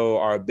season, still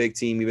are a big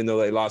team, even though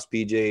they lost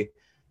PJ,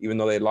 even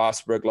though they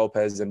lost Brook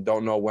Lopez and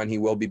don't know when he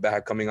will be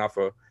back, coming off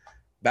a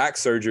back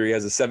surgery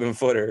as a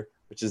 7-footer,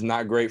 which is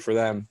not great for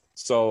them.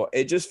 So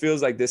it just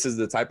feels like this is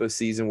the type of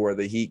season where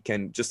the Heat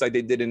can, just like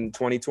they did in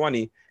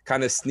 2020,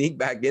 kind of sneak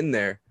back in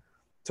there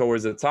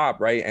towards the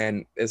top, right?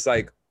 And it's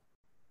like,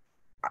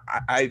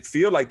 I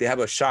feel like they have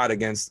a shot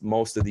against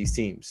most of these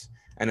teams,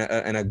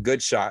 and a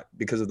good shot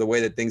because of the way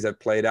that things have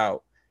played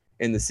out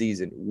in the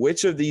season.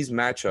 Which of these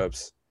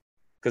matchups,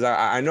 because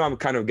I know I'm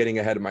kind of getting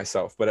ahead of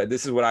myself, but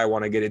this is what I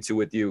want to get into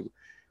with you.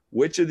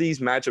 Which of these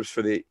matchups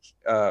for the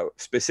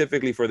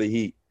specifically for the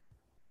Heat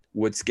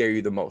would scare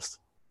you the most?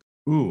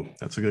 Ooh,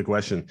 that's a good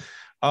question.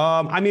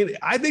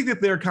 I think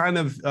that they're kind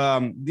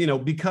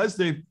of, because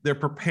they're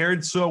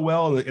prepared so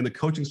well and the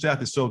coaching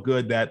staff is so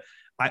good that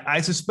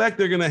I suspect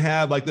they're going to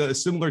have like a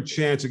similar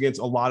chance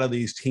against a lot of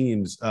these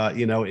teams,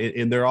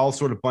 and they're all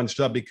sort of bunched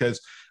up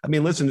because,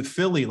 listen,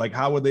 Philly, like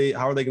how are they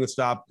going to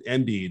stop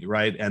Embiid,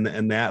 right?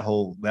 And that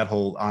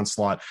whole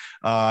onslaught.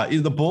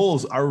 The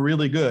Bulls are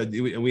really good,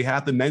 and we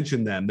have to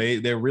mention them.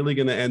 They're really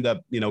going to end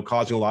up,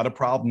 causing a lot of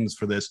problems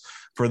for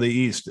the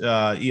East,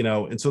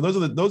 and so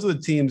those are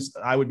the teams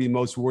I would be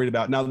most worried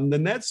about. Now the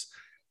Nets,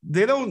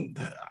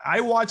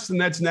 I watch the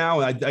Nets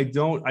now, and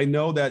I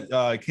know that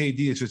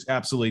KD is just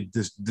absolutely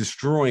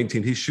destroying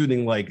teams. He's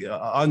shooting like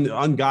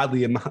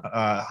ungodly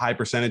high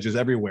percentages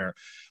everywhere.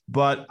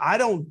 But I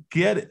don't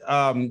get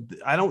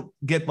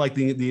like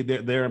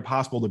they're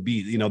impossible to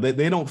beat.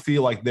 They don't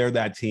feel like they're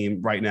that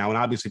team right now, and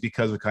obviously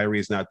because of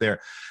Kyrie's not there.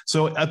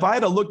 So if I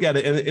had to look at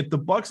it, and if the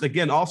Bucks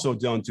again also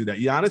don't do that,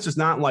 Giannis is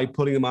not like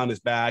putting them on his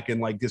back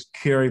and like just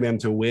carrying them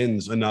to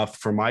wins enough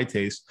for my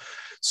taste.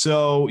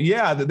 So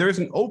yeah, there's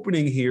an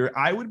opening here.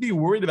 I would be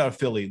worried about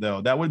Philly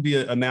though. That would be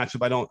a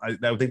matchup.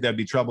 I would think that'd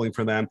be troubling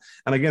for them.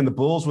 And again, the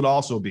Bulls would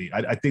also be.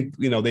 I think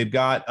they've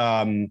got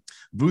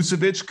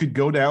Vucevic could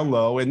go down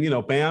low,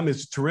 and Bam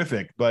is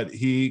terrific, but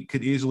he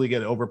could easily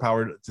get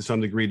overpowered to some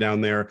degree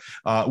down there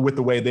with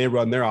the way they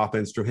run their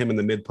offense through him in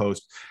the mid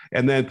post.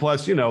 And then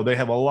plus, they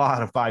have a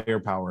lot of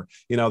firepower.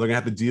 They're gonna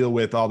have to deal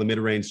with all the mid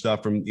range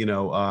stuff from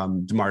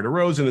DeMar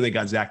DeRozan, and they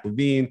got Zach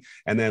LaVine,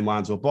 and then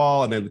Lonzo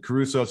Ball, and then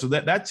Caruso. So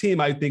that team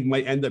I think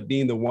might end up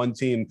being the one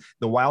team,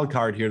 the wild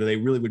card here that they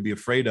really would be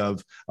afraid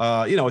of,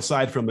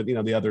 aside from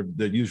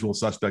the usual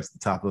suspects at the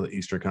top of the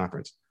Eastern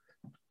Conference.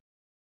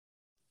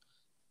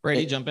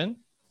 Brady, jump in.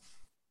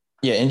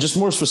 Yeah, and just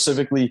more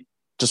specifically,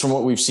 just from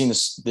what we've seen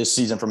this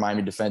season from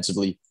Miami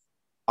defensively,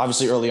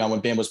 obviously early on when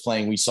Bam was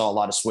playing, we saw a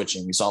lot of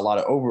switching. We saw a lot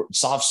of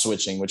soft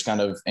switching, which kind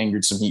of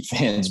angered some Heat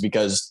fans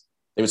because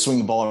they would swing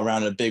the ball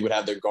around and a big would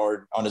have their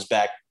guard on his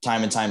back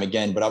time and time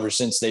again. But ever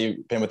since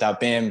they've been without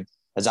Bam,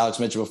 as Alex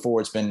mentioned before,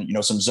 it's been,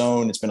 some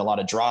zone. It's been a lot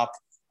of drop.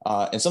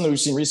 And something we've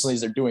seen recently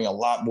is they're doing a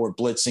lot more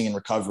blitzing and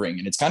recovering.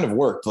 And it's kind of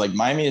worked. Like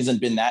Miami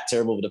hasn't been that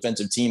terrible of a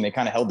defensive team. They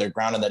kind of held their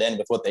ground on that end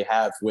with what they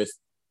have with,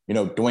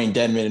 Dwayne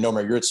Dedmon and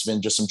Omer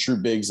Yurtseven, just some true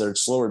bigs that are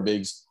slower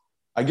bigs.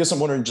 I guess I'm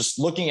wondering, just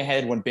looking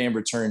ahead when Bam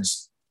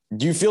returns,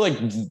 do you feel like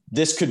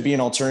this could be an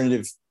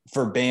alternative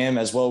for Bam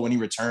as well when he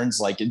returns?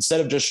 Like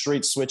instead of just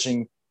straight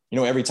switching,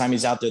 every time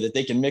he's out there, that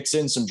they can mix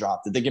in some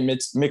drop, that they can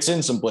mix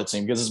in some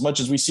blitzing? Because as much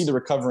as we see the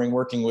recovering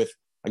working with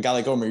a guy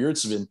like Omer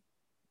Yurtseven,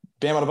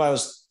 Bam Adebayo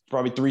is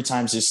probably 3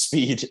 times his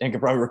speed and can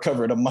probably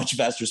recover at a much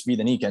faster speed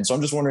than he can. So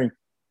I'm just wondering,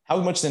 how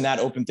much can that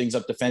open things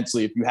up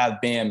defensively if you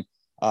have Bam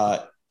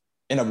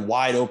in a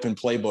wide open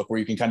playbook where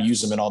you can kind of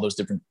use them in all those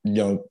different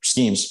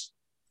schemes?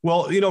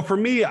 Well, for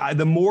me,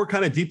 the more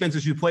kind of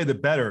defenses you play, the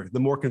better, the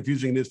more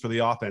confusing it is for the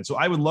offense. So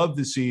I would love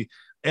to see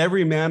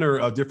every manner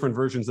of different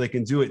versions they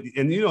can do it.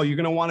 And, you're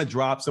going to want to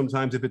drop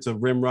sometimes if it's a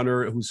rim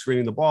runner who's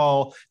screening the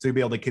ball to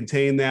be able to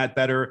contain that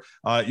better.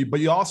 But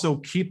you also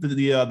keep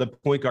the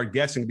point guard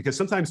guessing, because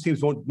sometimes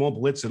teams won't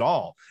blitz at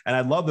all. And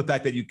I love the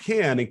fact that you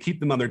can and keep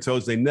them on their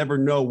toes. They never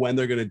know when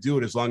they're going to do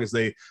it, as long as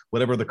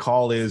whatever the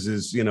call is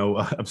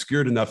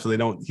obscured enough so they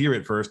don't hear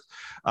it first.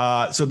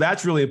 So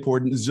that's really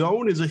important.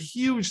 Zone is a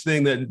huge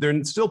thing that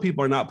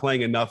people are not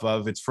playing enough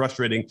of. It's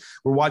frustrating.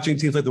 We're watching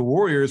teams like the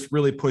Warriors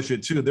really push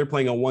it too. They're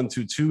playing a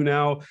 1-2-2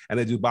 now, and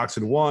they do box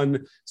and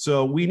one.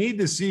 So we need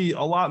to see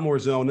a lot more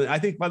zone. And I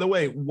think, by the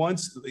way,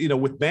 once,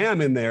 with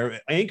Bam in there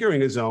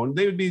anchoring a zone,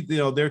 they would be,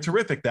 they're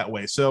terrific that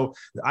way. So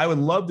I would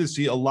love to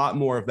see a lot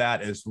more of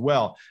that as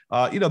well.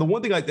 The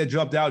one thing that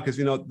jumped out, because,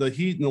 the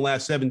Heat in the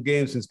last 7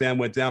 games since Bam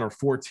went down are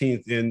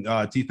 14th in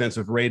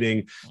defensive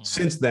rating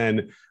since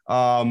then.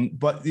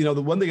 But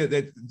the one thing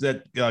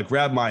that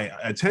grabbed my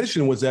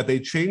attention was that they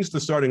changed the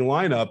starting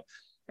lineup,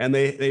 and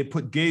they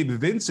put Gabe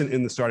Vincent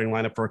in the starting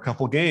lineup for a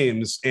couple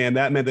games, and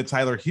that meant that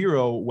Tyler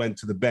Hero went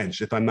to the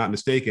bench, if I'm not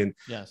mistaken.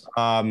 Yes.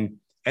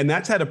 And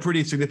that's had a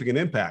pretty significant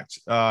impact.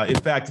 In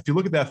fact, if you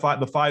look at the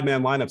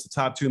 5-man lineups, the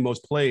top 2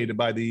 most played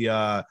by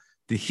the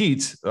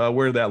Heat,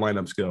 where did that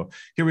lineups go?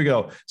 Here we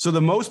go. So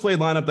the most played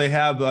lineup they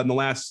have in the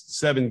last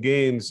 7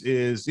 games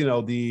is,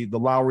 the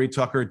Lowry,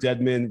 Tucker,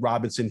 Dedmon,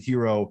 Robinson,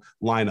 Hero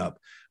lineup.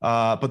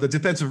 But the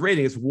defensive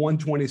rating is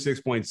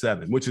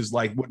 126.7, which is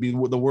would be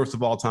the worst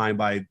of all time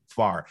by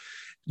far.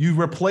 You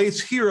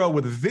replace Hero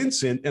with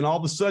Vincent, and all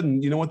of a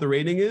sudden, you know what the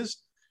rating is?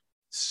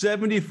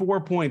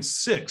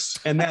 74.6.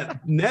 And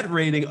that net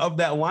rating of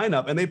that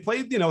lineup, and they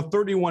played,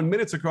 31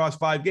 minutes across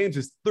 5 games,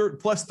 is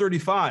plus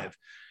 35.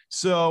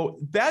 So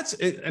that's,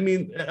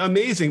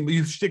 amazing.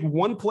 You stick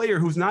one player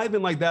who's not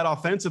even that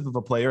offensive of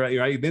a player,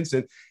 right?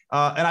 Vincent.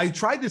 And I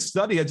tried to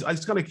study. I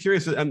was kind of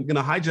curious. I'm going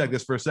to hijack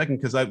this for a second,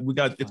 because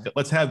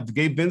let's have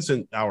Gabe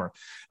Vincent hour.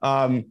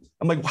 I'm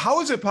like, how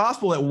is it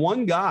possible that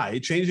one guy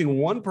changing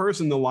one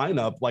person in the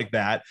lineup like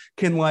that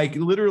can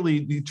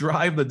literally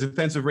drive the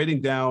defensive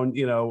rating down,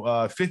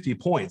 50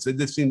 points? It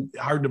just seemed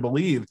hard to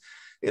believe.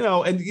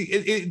 And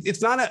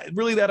it's not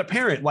really that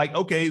apparent.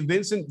 Okay,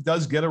 Vincent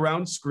does get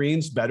around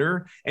screens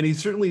better, and he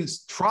certainly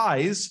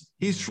tries.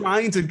 He's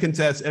trying to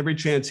contest every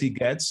chance he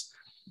gets.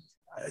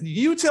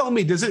 You tell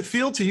me, does it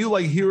feel to you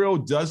like Hero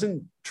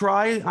doesn't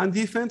try on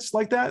defense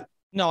like that?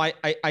 No,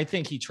 I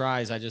think he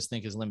tries. I just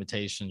think his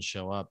limitations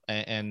show up.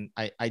 And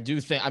I do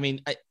think,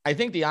 I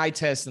think the eye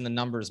test and the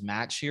numbers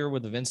match here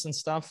with the Vincent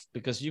stuff,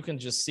 because you can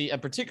just see,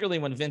 and particularly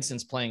when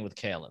Vincent's playing with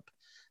Caleb.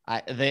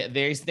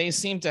 They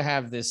seem to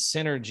have this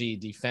synergy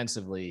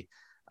defensively,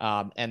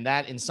 and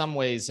that in some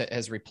ways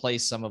has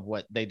replaced some of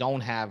what they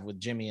don't have with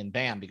Jimmy and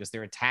Bam, because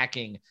they're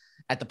attacking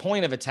at the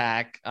point of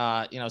attack,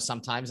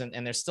 sometimes,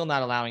 and they're still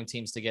not allowing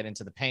teams to get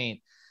into the paint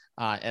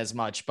as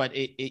much. But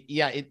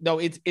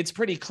it's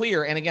pretty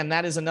clear. And again,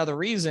 that is another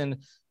reason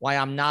why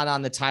I'm not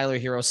on the Tyler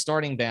Hero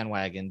starting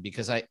bandwagon,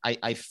 because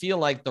I feel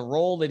like the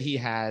role that he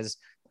has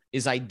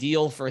is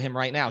ideal for him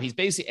right now. He's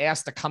basically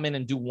asked to come in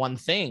and do one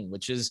thing,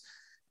 which is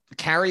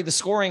carry the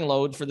scoring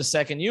load for the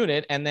second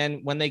unit. And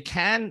then when they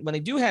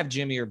do have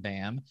Jimmy or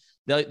Bam,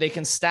 they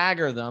can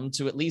stagger them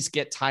to at least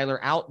get Tyler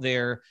out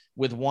there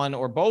with one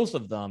or both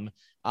of them.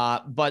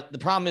 But the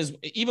problem is,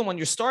 even when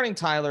you're starting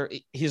Tyler,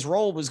 his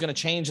role was going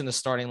to change in the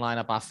starting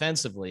lineup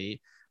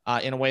offensively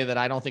in a way that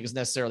I don't think is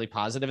necessarily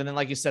positive. And then,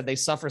 like you said, they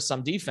suffer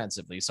some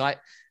defensively. So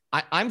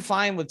I'm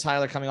fine with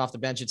Tyler coming off the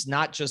bench. It's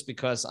not just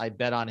because I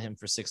bet on him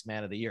for 6th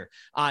man of the year.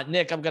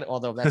 Nick,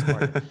 although that's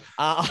part of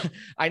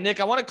it. Nick,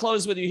 I want to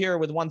close with you here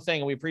with one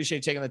thing, and we appreciate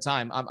you taking the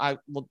time.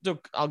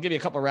 I'll give you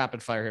a couple of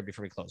rapid fire here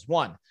before we close.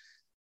 One,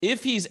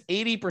 if he's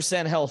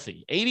 80%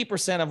 healthy,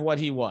 80% of what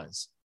he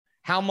was,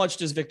 how much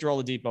does Victor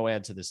Oladipo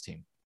add to this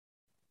team?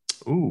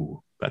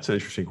 Ooh, that's an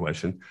interesting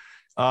question.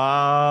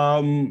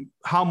 How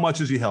much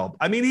does he help?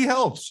 He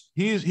helps.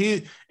 He's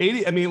 80.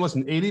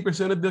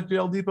 80% of Victor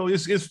Oladipo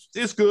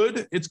is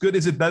good. It's good.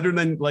 Is it better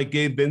than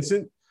Gabe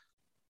Vincent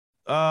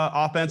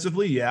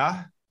offensively?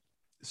 Yeah.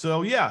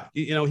 So yeah,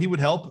 he would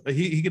help.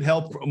 He could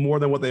help more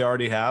than what they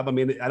already have. I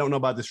don't know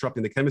about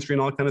disrupting the chemistry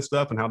and all that kind of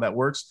stuff and how that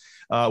works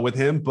with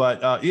him,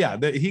 but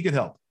he could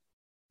help.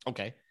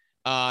 Okay.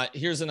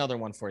 Here's another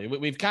one for you.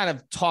 We've kind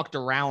of talked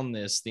around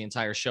this the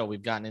entire show.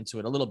 We've gotten into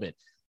it a little bit.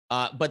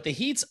 But the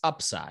Heat's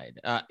upside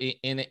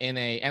and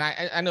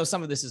I know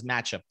some of this is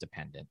matchup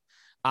dependent,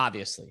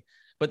 obviously,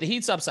 but the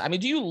Heat's upside.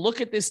 Do you look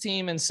at this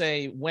team and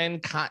say,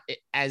 when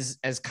as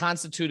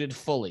constituted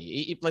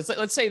fully,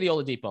 let's say the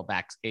Oladipo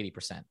backs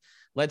 80%.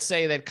 Let's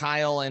say that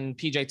Kyle and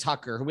PJ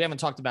Tucker, who we haven't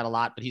talked about a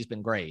lot, but he's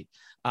been great,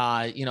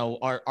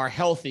 are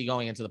healthy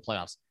going into the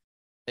playoffs.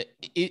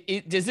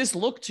 Does this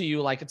look to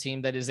you like a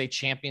team that is a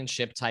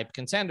championship type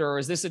contender, or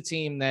is this a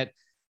team that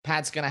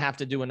Pat's going to have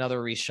to do another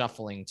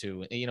reshuffling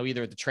to,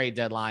 either at the trade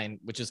deadline,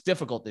 which is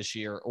difficult this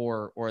year,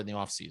 or in the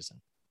offseason?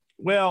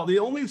 Well, the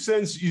only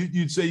sense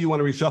you'd say you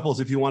want to reshuffle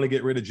is if you want to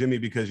get rid of Jimmy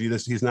because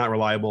he's not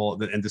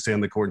reliable and to stay on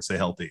the court and stay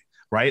healthy,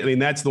 right?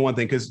 That's the one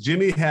thing, because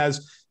Jimmy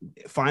has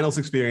finals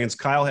experience,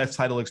 Kyle has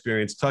title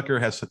experience, Tucker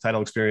has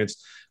title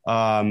experience.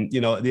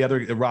 The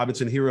other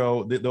Robinson,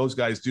 Hero, those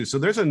guys do. So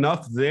there's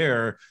enough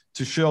there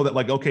to show that,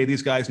 like, okay,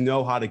 these guys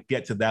know how to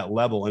get to that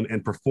level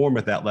and perform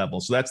at that level.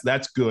 So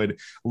that's good.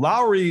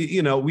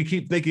 Lowry, we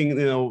keep thinking,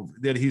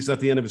 that he's at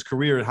the end of his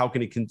career and how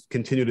can he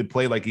continue to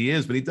play like he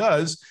is, but he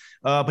does.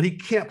 But he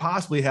can't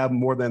possibly have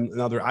more than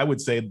another. I would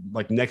say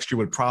like next year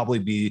would probably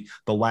be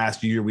the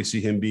last year we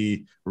see him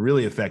be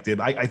really effective.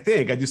 I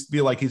just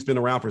feel like he's been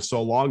around for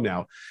so long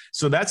now.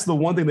 So that's the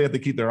one thing they have to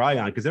keep their eye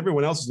on, because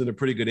everyone else is in a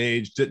pretty good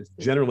age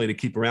generally to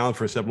keep around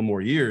for several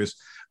more years.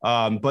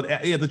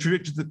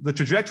 The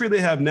trajectory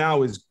they have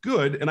now is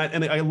good. And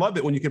I love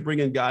it when you can bring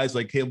in guys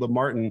like Caleb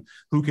Martin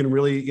who can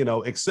really,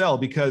 excel,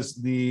 because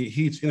the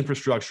Heat's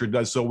infrastructure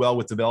does so well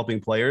with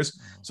developing players.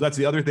 So that's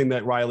the other thing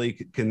that Riley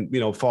can,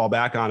 fall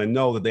back on and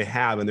know that they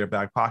have in their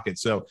back pocket.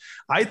 So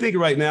I think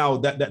right now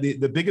that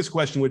the biggest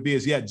question would be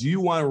do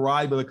you want to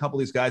ride with a couple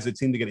of these guys that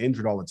seem to get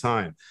injured all the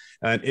time?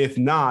 And if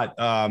not,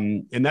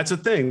 and that's a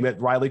thing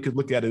that Riley could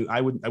look at, and I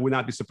would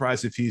not be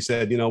surprised if he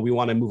said, we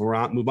want to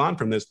move on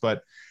from this.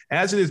 But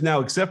as it is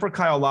now, except for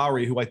Kyle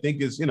Lowry, who I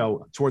think is,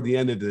 toward the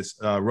end of this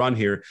run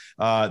here,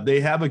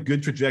 they have a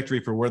good trajectory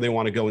for where they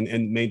want to go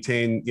and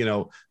maintain,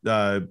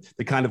 the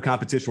kind of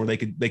competition where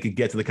they could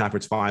get to the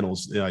conference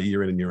finals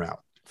year in and year out.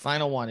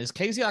 Final one. Is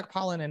KZ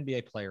Okpala an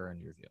NBA player in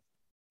your view?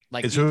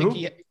 Like, is who?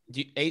 KZ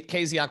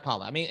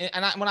Okpala. I mean,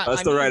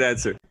 that's the right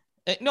answer.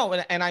 No,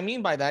 and I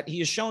mean by that, he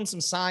has shown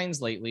some signs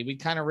lately. We've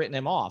kind of written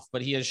him off,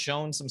 but he has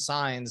shown some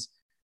signs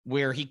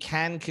where he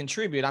can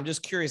contribute. I'm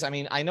just curious. I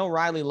mean, I know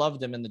Riley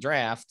loved him in the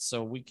draft,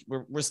 so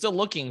we're still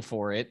looking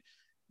for it.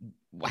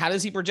 How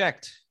does he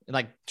project in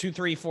like 2,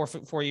 3,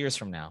 4 years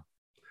from now?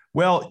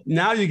 Well,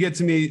 now you get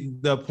to me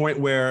the point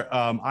where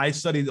I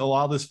studied a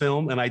lot of this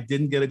film and I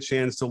didn't get a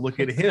chance to look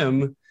at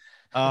him.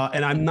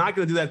 And I'm not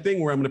going to do that thing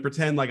where I'm going to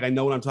pretend like I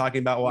know what I'm talking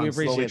about while I'm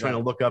slowly trying to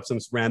look up some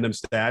random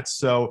stats.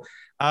 So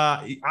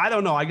I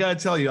don't know. I got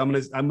to tell you, I'm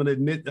going to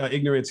admit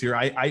ignorance here.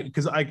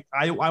 Because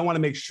I want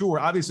to make sure.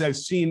 Obviously, I've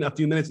seen a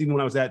few minutes even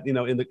when I was at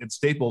at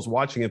Staples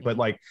watching it. But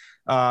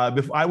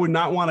I would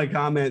not want to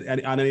comment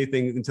on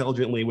anything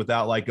intelligently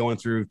without like going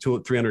through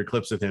 200-300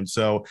 clips of him.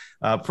 So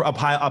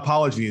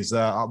apologies.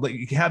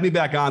 Have me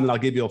back on, and I'll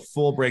give you a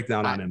full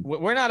breakdown on him.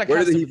 We're not.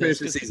 Where did he finish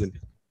the season?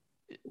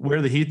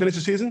 Where did he finish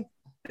the season?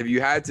 If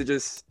you had to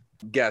just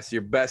guess,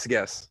 your best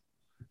guess.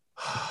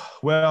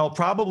 Well,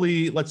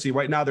 probably. Let's see.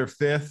 Right now they're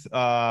fifth.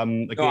 I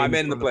meant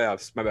in the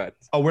playoffs. My bad.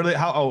 Oh, where do they?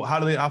 How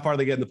far do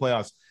they get in the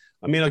playoffs?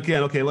 I mean,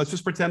 again, okay. Let's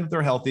just pretend that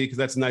they're healthy, because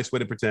that's a nice way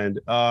to pretend.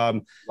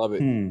 Love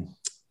it.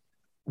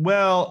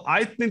 Well,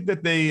 I think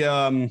that they.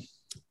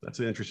 That's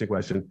an interesting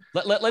question.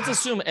 Let's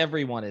assume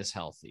everyone is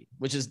healthy,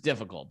 which is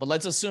difficult. But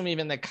let's assume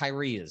even that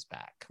Kyrie is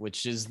back,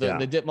 which is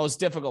the most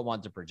difficult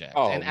one to project.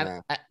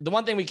 And the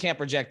one thing we can't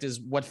project is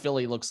what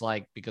Philly looks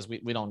like, because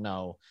we don't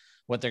know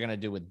what they're going to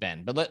do with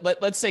Ben. But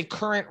let's say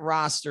current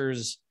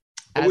rosters.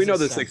 But we know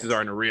the Sixers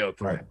aren't a real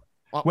threat.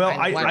 Right. Well,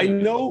 I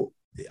know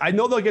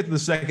they'll get to the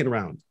second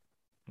round.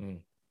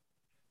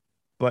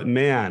 But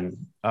man,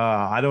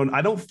 I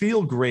don't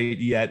feel great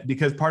yet,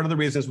 because part of the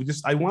reason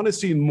is I want to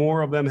see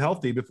more of them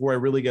healthy before I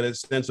really get a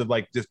sense of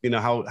like just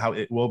how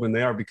woven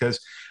they are. Because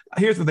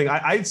here's the thing,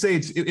 I'd say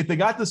if they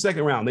got to the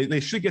second round, they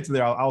should get to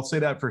there. I'll say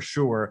that for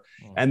sure.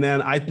 And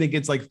then I think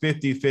it's like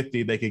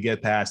 50-50 they could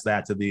get past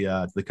that to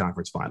the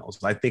conference finals.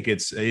 I think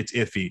it's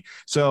iffy.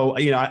 So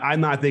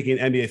I'm not thinking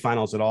NBA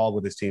finals at all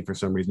with this team for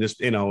some reason.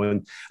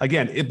 And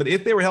again, but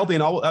if they were healthy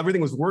and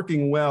everything was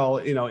working well,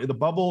 in the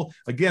bubble,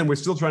 again, we're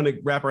still trying to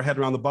wrap our head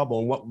around the bubble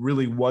and what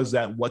really was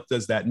that. What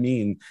does that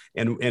mean?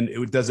 And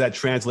does that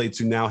translate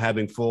to now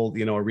having full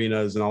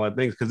arenas and all that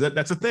things? Because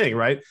that's a thing,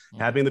 right?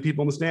 Having the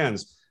people in the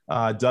stands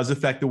does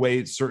affect the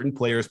way certain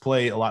players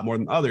play a lot more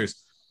than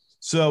others.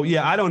 So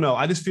yeah, I don't know.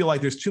 I just feel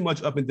like there's too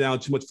much up and down,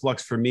 too much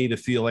flux for me to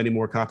feel any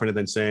more confident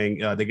than saying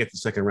they get the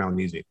second round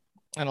easy.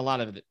 And a lot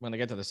of it, when they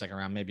get to the second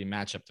round, maybe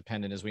matchup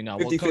dependent, as we know.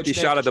 50-50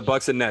 shot at the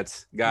Bucks and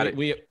Nets. Got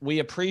it. We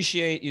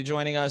appreciate you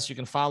joining us. You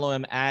can follow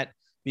him at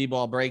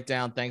B-Ball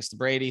Breakdown. Thanks to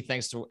Brady.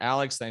 Thanks to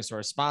Alex. Thanks to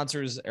our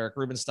sponsors, Eric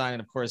Rubenstein,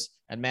 and of course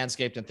at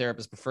Manscaped and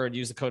Therapist Preferred.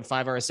 Use the code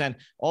 5RSN.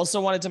 Also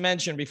wanted to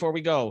mention before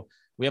we go,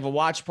 we have a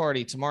watch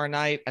party tomorrow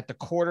night at the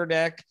Quarter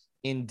Deck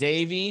in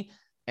Davie,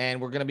 and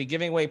we're going to be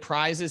giving away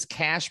prizes,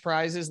 cash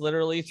prizes,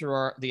 literally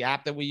through the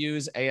app that we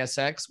use,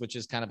 ASX, which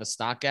is kind of a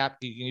stock app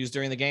you can use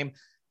during the game.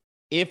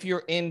 If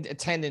you're in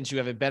attendance, you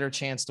have a better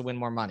chance to win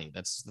more money.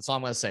 That's all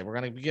I'm going to say. We're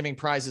going to be giving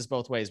prizes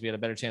both ways. We had a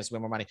better chance to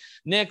win more money.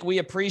 Nick, we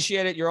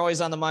appreciate it. You're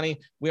always on the money.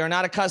 We are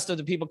not accustomed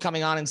to people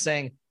coming on and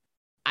saying,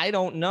 I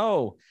don't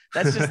know.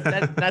 That's just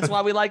that's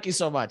why we like you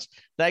so much.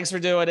 Thanks for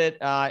doing it,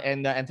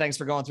 and thanks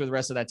for going through the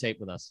rest of that tape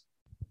with us.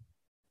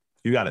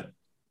 You got it.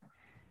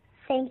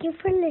 Thank you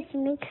for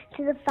listening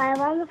to the Five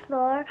on the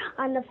Floor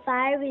on the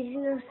Five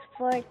Reasons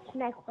Sports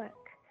Network.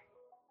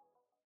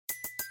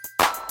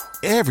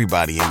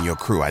 Everybody in your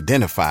crew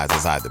identifies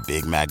as either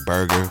Big Mac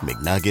Burger,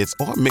 McNuggets,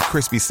 or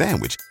McCrispy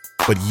Sandwich.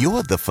 But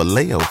you're the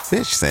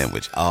Filet-O-Fish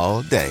Sandwich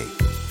all day.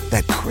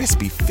 That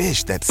crispy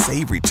fish, that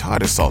savory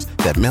tartar sauce,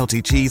 that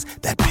melty cheese,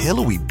 that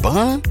pillowy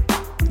bun.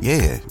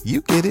 Yeah,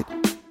 you get it.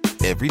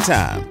 every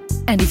time.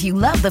 And if you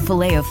love the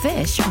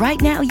Filet-O-Fish, right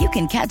now you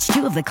can catch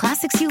 2 of the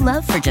classics you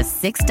love for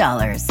just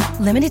 $6.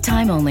 Limited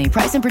time only.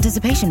 Price and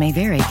participation may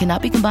vary.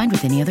 Cannot be combined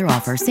with any other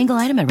offer. Single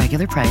item at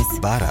regular price.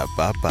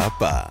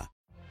 Ba-da-ba-ba-ba.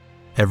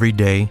 Every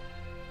day,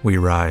 we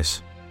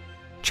rise,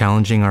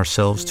 challenging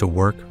ourselves to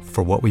work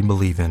for what we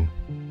believe in.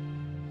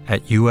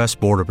 At U.S.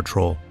 Border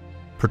Patrol,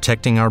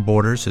 protecting our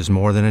borders is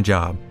more than a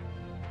job.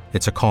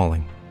 It's a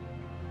calling.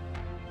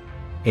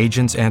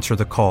 Agents answer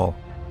the call,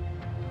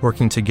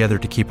 working together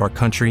to keep our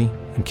country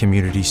and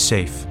communities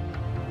safe.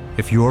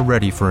 If you're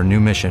ready for a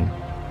new mission,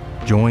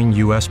 join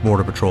U.S.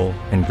 Border Patrol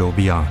and go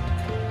beyond.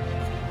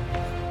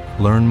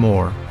 Learn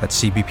more at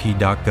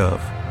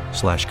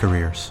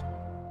cbp.gov/careers.